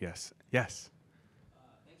 Thank you. Yes. Yes.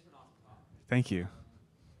 Thanks for an awesome talk. Thank you. In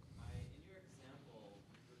your example,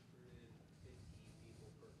 you recruited 15 people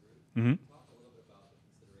per group. Mm-hmm. Talk a little bit about the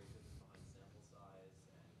considerations behind sample size.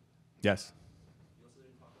 And, Yes. you also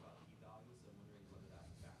didn't talk about p-values, so I'm wondering whether that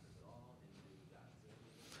factors at all into that decision.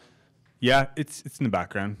 Yeah, it's in the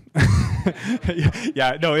background.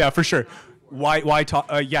 Yeah, no, yeah, for sure. Why talk?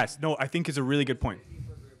 Yes, no, I think it's a really good point.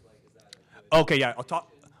 Okay, yeah, I'll talk.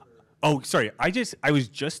 Oh, sorry. I was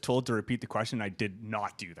just told to repeat the question. I did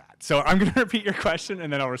not do that. So I'm going to repeat your question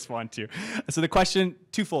and then I'll respond to you. So the question,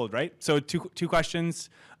 twofold, right? So two questions.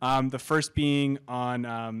 The first being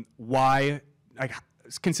on why, like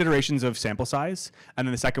considerations of sample size, and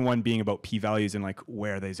then the second one being about p-values and like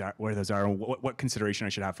where those are, and what consideration I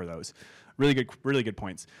should have for those. Really good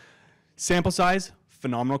points. Sample size,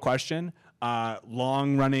 phenomenal question.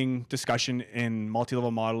 Long-running discussion in multi-level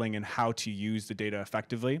modeling and how to use the data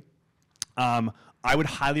effectively. I would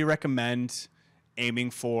highly recommend aiming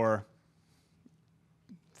for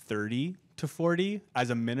 30 to 40 as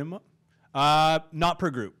a minimum. Not per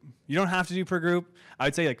group. You don't have to do per group. I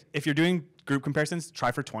would say like if you're doing group comparisons,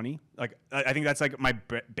 try for 20. Like I think that's like my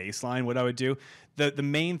baseline, what I would do. The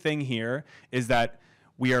main thing here is that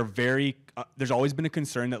we are there's always been a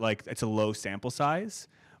concern that like it's a low sample size,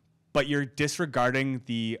 but you're disregarding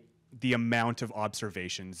the amount of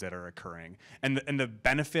observations that are occurring. And the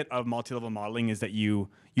benefit of multi-level modeling is that you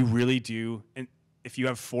really do, and if you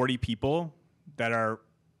have 40 people that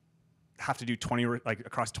have to do 20, like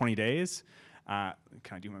across 20 days, can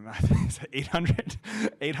I do my math?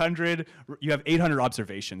 800, you have 800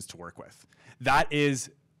 observations to work with. That is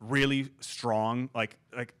really strong, like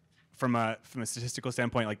from a statistical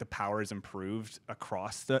standpoint, like the power is improved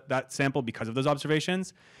across that sample because of those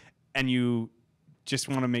observations. And you just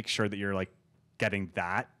want to make sure that you're like getting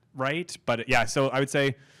that right. But yeah, so I would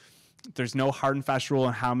say there's no hard and fast rule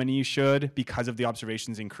on how many you should because of the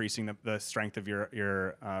observations increasing the strength of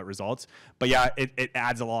your results. But yeah, it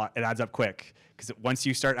adds a lot. It adds up quick because once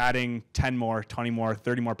you start adding 10 more, 20 more,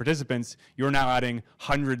 30 more participants, you're now adding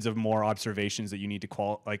hundreds of more observations that you need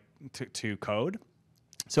to code.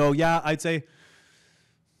 So yeah, I'd say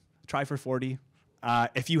try for 40.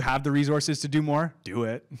 If you have the resources to do more, do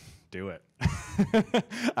it. Do it.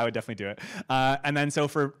 I would definitely do it. And then so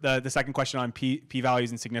for the second question on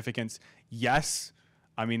p-values and significance, yes.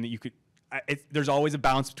 I mean, you could. There's always a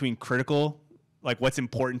balance between critical, like what's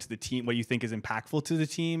important to the team, what you think is impactful to the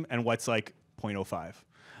team, and what's like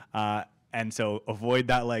 0.05. And so avoid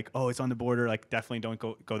that like, oh, it's on the border. Like definitely don't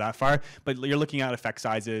go that far. But you're looking at effect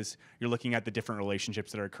sizes. You're looking at the different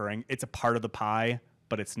relationships that are occurring. It's a part of the pie,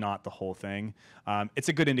 but it's not the whole thing. It's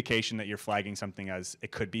a good indication that you're flagging something as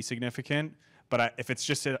it could be significant. But if it's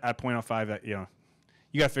just at 0.05, that you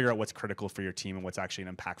got to figure out what's critical for your team and what's actually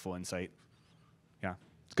an impactful insight. Yeah,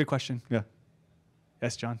 it's a good question. Yeah.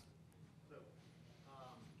 Yes, John. So,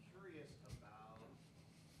 curious about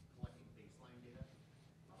collecting baseline data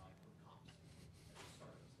from comps at the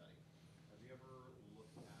start of the study. Have you ever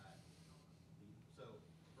looked at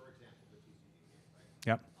for example, the TCG game, right?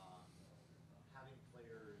 Yep. Having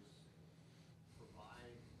players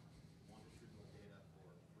provide longitudinal data for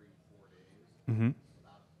 3-4 days Mm-hmm.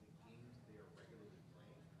 about the games they are regularly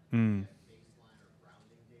playing. Mm. Get baseline or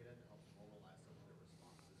grounding data to help normalize some of their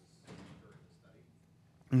responses during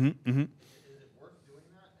Is it worth doing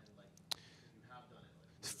that? And like, if you have done it,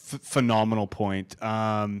 like, Phenomenal point.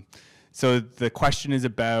 So the question is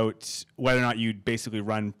about whether or not you'd basically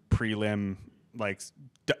run prelim, like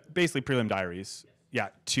basically prelim diaries. Yeah,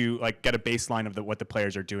 to like get a baseline of what the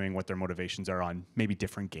players are doing, what their motivations are on maybe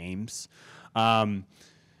different games. And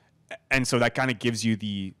so that kind of gives you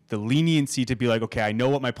the leniency to be like, okay, I know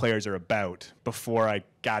what my players are about before I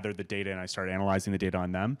gather the data and I start analyzing the data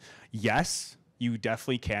on them. Yes, you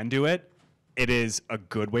definitely can do it. It is a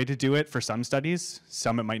good way to do it for some studies.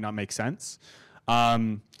 Some it might not make sense.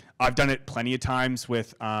 I've done it plenty of times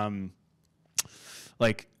with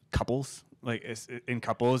like couples, like in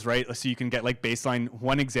couples, right? So you can get like baseline.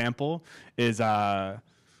 One example is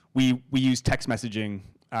we use text messaging.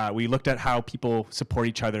 We looked at how people support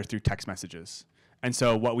each other through text messages. And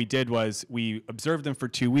so what we did was we observed them for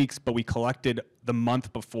 2 weeks, but we collected the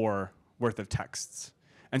month before worth of texts.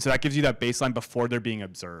 And so that gives you that baseline before they're being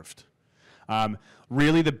observed.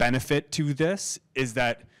 Really the benefit to this is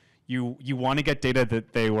that you want to get data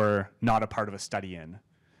that they were not a part of a study in.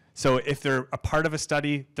 So if they're a part of a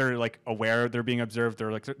study, they're like aware they're being observed,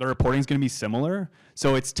 they're like their reporting is going to be similar.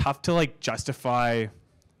 So it's tough to like justify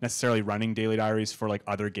necessarily running daily diaries for like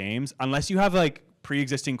other games unless you have like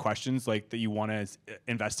pre-existing questions like that you want to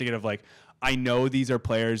investigate of like, I know these are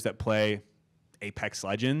players that play Apex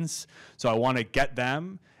Legends, so I want to get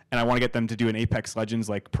them and I want to get them to do an Apex Legends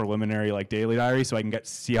like preliminary like daily diary so I can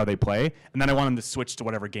see how they play, and then I want them to switch to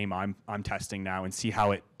whatever game I'm testing now and see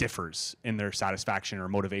how it differs in their satisfaction or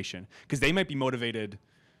motivation, because they might be motivated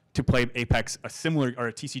to play Apex a similar or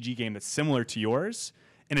a TCG game that's similar to yours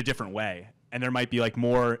in a different way, and there might be like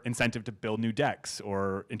more incentive to build new decks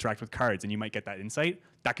or interact with cards, and you might get that insight.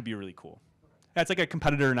 That could be really cool. That's like a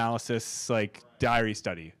competitor analysis like diary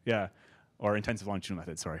study, yeah. Or intensive longitudinal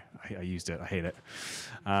method, sorry. I used it, I hate it.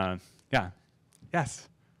 Yeah, yes?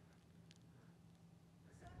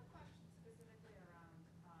 So I have a question specifically around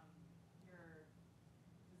your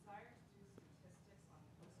desire to do statistics on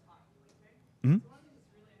post-hoc grouping. Mm-hmm. So one of the things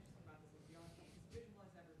that's really interesting about this is you always need to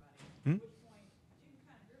visualize everybody, Mm-hmm. at which point you can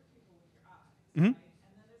kind of group people with your eyes, Mm-hmm. right?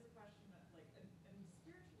 And then there's a question that, like, and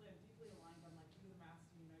spiritually I'm deeply aligned on, like, do the math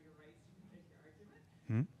so you know your rights, you can make your argument.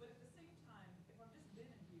 Mm-hmm. But at the same time, if I'm just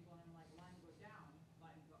binning people and I'm like, line go down,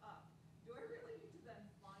 line go up, do I really need to then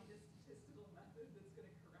find a statistical method that's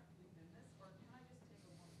going to correctly bin this? Or can I just take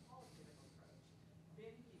a more qualitative approach,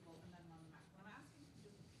 bin people, and then run the math? When I'm asking from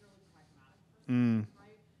just a purely pragmatic perspective,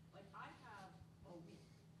 right? Like, I have a week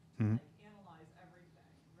to Mm-hmm. like analyze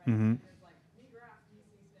everything, right? Mm-hmm. And there's like me graph, me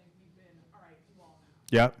thing, me bin, all right, do all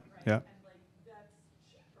math. Yep, Right? yep. And like that's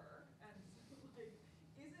cheaper, and like,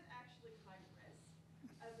 is it actually high risk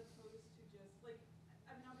as opposed to just like,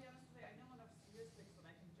 I mean, I'll be honest with you, I know enough statistics that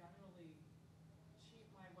I can generally cheat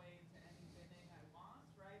my way into any binning I want,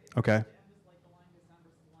 right? If Okay. I'm just like the line goes down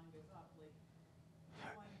versus the line goes up, like, do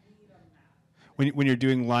I need a map? When you're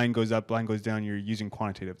doing line goes up, line goes down, you're using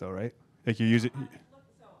quantitative though, right? Like you use it.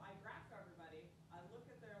 So I graph everybody. I look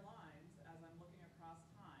at their lines as I'm looking across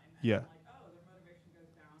time, and Yeah. I'm like, oh, their motivation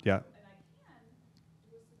goes down. Yeah. And I can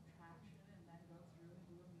do a subtraction and then go through and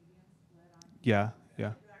do a median split on. Yeah,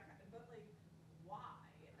 yeah. But like, why?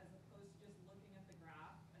 As opposed to just looking at the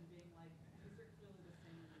graph and being like, these are clearly the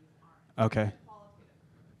same and these aren't. Okay. It's a qualitative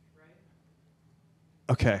approach, right?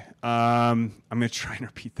 Okay. I'm going to try and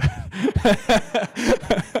repeat that.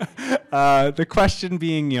 The question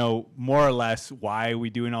being, more or less, why are we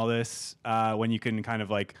doing all this when you can kind of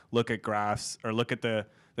like look at graphs or look at the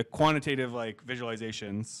quantitative like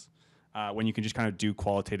visualizations when you can just kind of do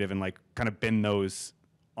qualitative and like kind of bin those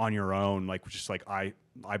on your own, like just like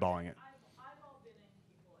eyeballing it. Eyeball binning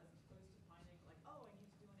people as opposed to finding like, oh, I need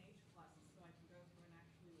to do an H class so I can go through and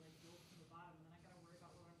actually like build from the bottom, and then I got to worry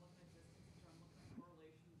about whether I'm looking at distances or I'm looking at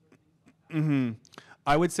correlations or things like that. Mm-hmm.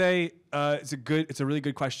 I would say it's a really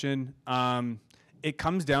good question. It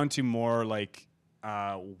comes down to more like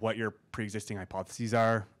what your pre-existing hypotheses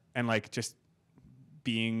are, and like just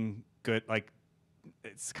being good. Like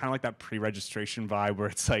it's kind of like that pre-registration vibe where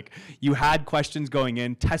it's like you had questions going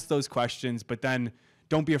in, test those questions, but then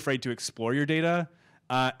don't be afraid to explore your data.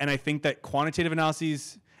 And I think that quantitative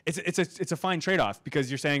analyses, it's a fine trade-off, because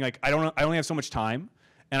you're saying like I only have so much time,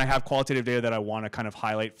 and I have qualitative data that I want to kind of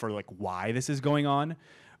highlight for like why this is going on.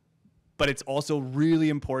 But it's also really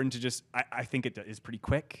important to just, I think it is pretty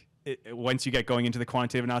quick. Once you get going into the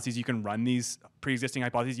quantitative analyses, you can run these pre-existing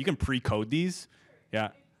hypotheses. You can pre-code these.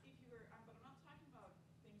 Yeah. If you were, but I'm not talking about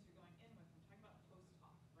things you're going in with. I'm talking about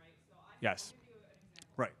post-hoc, right? So Yes. I'll give you an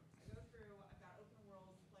example. Right. I go through, I've got open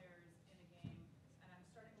world players in a game, and I'm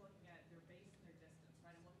starting looking at their base and their distance,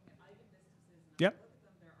 right? I'm looking at eigendistances, and Yep. I look at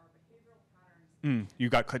them, there are behavioral patterns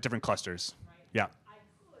You've got different clusters. right? Yeah. I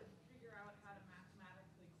could figure out how to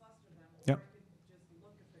mathematically cluster them, or Yep. I could just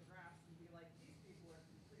look at the graphs and be like, these people are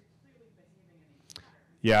clearly behaving in a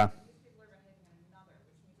pattern. Yeah. And these people are behaving in another,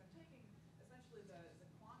 which means I'm taking essentially the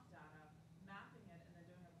quant data, mapping it, and then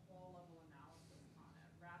doing a qual level analysis on it,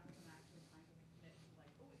 rather than actually trying to commit to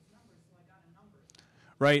like, oh, it's numbers, so I got a numbers.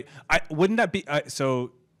 Right. Wouldn't that be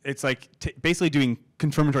so? It's like basically doing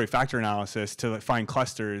confirmatory factor analysis to like, find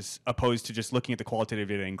clusters, opposed to just looking at the qualitative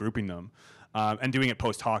data and grouping them. And doing it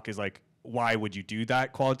post hoc is like, why would you do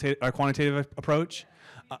that qualitative or quantitative approach?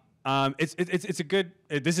 It's a good.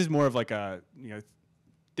 This is more of like a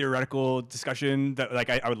theoretical discussion that like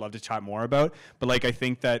I would love to chat more about. But like I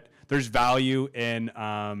think that there's value in.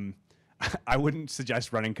 I wouldn't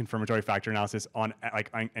suggest running confirmatory factor analysis on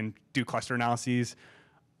and do cluster analyses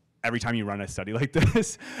every time you run a study like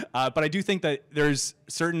this. But I do think that there's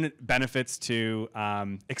certain benefits to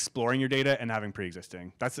exploring your data and having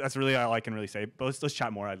pre-existing. That's really all I can really say. But let's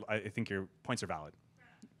chat more. I think your points are valid.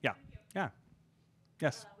 Yeah. Yeah.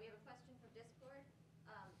 Yes. We have a question from Discord.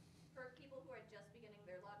 For people who are just beginning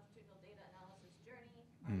their longitudinal data analysis journey,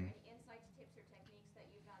 are there any insights, tips, or techniques that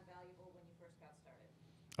you found valuable when you first got started?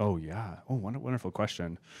 Oh yeah. Oh, wonderful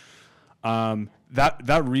question.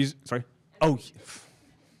 Sorry. Oh,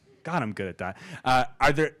 God, I'm good at that.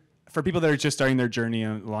 Are there, for people that are just starting their journey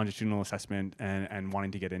in longitudinal assessment and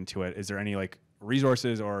wanting to get into it, is there any like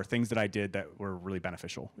resources or things that I did that were really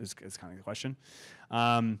beneficial? Is kind of the question.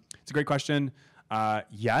 It's a great question.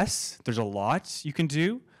 Yes, there's a lot you can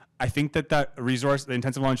do. I think that resource, the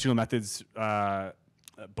Intensive Longitudinal Methods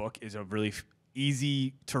book, is a really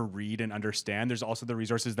easy to read and understand. There's also the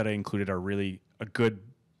resources that I included are really a good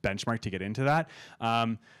benchmark to get into that.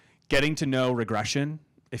 Getting to know regression,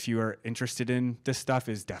 if you are interested in this stuff,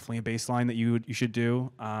 is definitely a baseline that you should do.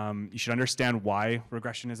 You should understand why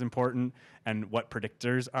regression is important and what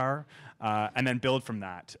predictors are, and then build from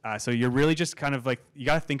that. So you're really just kind of like, you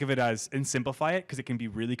got to think of it as, and simplify it, because it can be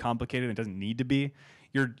really complicated and it doesn't need to be.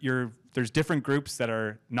 There's different groups that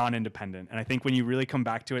are non-independent, and I think when you really come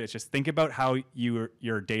back to it, it's just think about how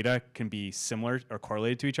your data can be similar or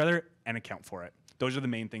correlated to each other and account for it. Those are the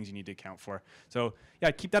main things you need to account for. So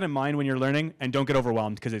yeah, keep that in mind when you're learning, and don't get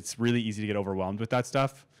overwhelmed, because it's really easy to get overwhelmed with that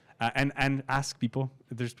stuff. And ask people.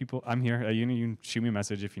 If there's people, I'm here. You can shoot me a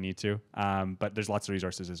message if you need to. But there's lots of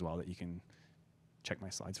resources as well that you can check my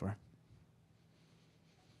slides for.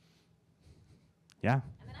 Yeah. And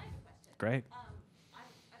then I have a question. Great.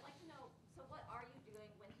 I'd like to know, so what are you doing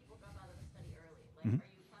when people drop out of the study early? Like,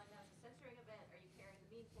 are you planning that as a censoring event? Are you carrying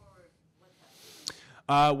the mean forward? What's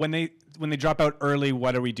happening? When they drop out early,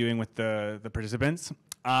 what are we doing with the participants?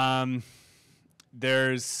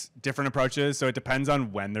 There's different approaches, so it depends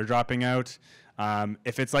on when they're dropping out.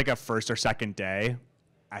 If it's like a first or second day,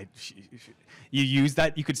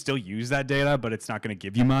 you could still use that data, but it's not going to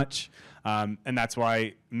give you much. And that's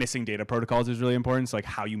why missing data protocols is really important. So like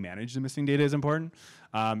how you manage the missing data is important.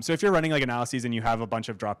 So if you're running like analyses and you have a bunch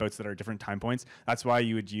of dropouts that are different time points, that's why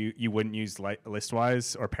you wouldn't use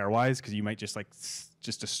listwise or pairwise, because you might just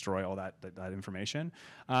destroy all that information.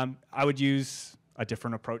 I would use a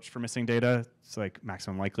different approach for missing data. It's like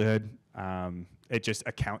maximum likelihood. It just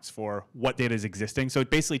accounts for what data is existing. So it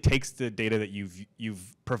basically takes the data that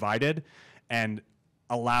you've provided and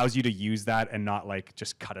allows you to use that and not like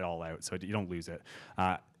just cut it all out so you don't lose it.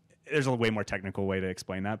 There's a way more technical way to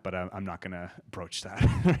explain that, but I'm not going to broach that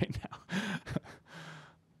right now.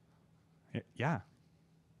 Yeah.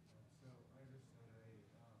 So I just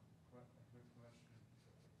had a quick question.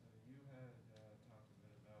 You had talked a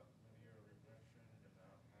bit about linear regression and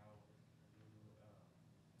about how you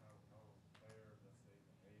how player, let's say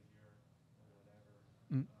behavior or whatever,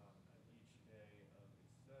 at each day of the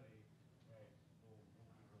study, right, will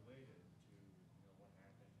be related to what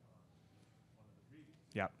happened on one of the previous.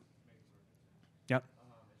 Yeah. Makes perfect sense. Yep.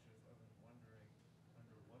 It's just I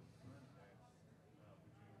was wondering under what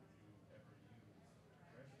context would you ever use regression then?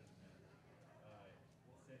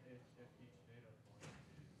 Say if each data point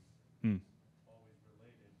is always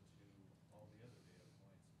related to all the other data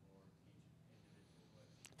points for each individual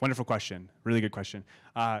place. Wonderful question. Really good question.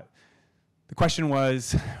 The question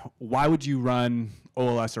was, why would you run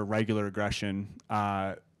OLS or regular regression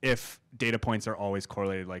if data points are always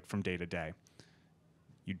correlated like from day to day?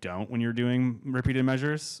 You don't when you're doing repeated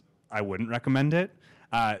measures. I wouldn't recommend it.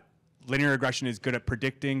 Linear regression is good at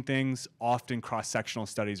predicting things. Often cross-sectional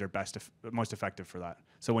studies are most effective for that.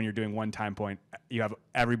 So when you're doing one time point, you have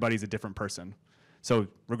everybody's a different person. So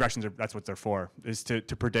regressions that's what they're for, is to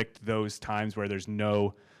predict those times where there's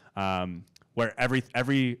no, where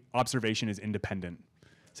every observation is independent.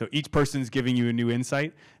 So each person's giving you a new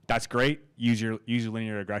insight. That's great. Use your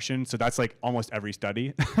linear regression. So that's like almost every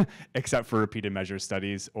study, except for repeated measure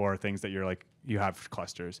studies or things that you're like you have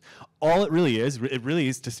clusters. All it really is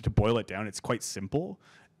just to boil it down. It's quite simple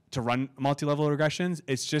to run multi-level regressions.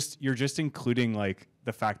 It's just you're just including like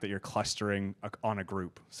the fact that you're clustering on a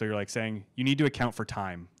group. So you're like saying you need to account for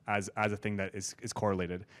time as a thing that is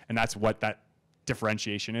correlated, and that's what that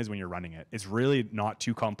differentiation is when you're running it. It's really not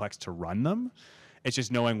too complex to run them. It's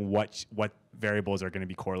just knowing what variables are going to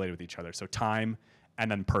be correlated with each other. So time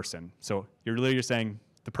and then person. So you're saying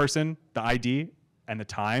the person, the ID, and the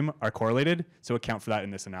time are correlated. So account for that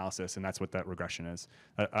in this analysis, and that's what that regression is.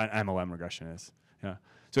 An MLM regression is. Yeah.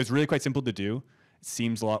 So it's really quite simple to do. It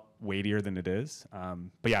seems a lot weightier than it is.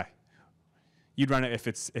 But yeah, you'd run it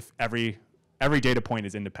if every data point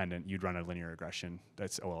is independent. You'd run a linear regression.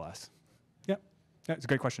 That's OLS. Yeah. Yeah, it's a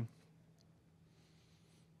great question.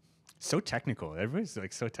 So technical. Everybody's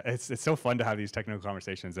like it's so fun to have these technical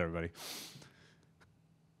conversations, everybody.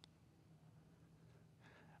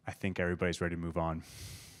 I think everybody's ready to move on.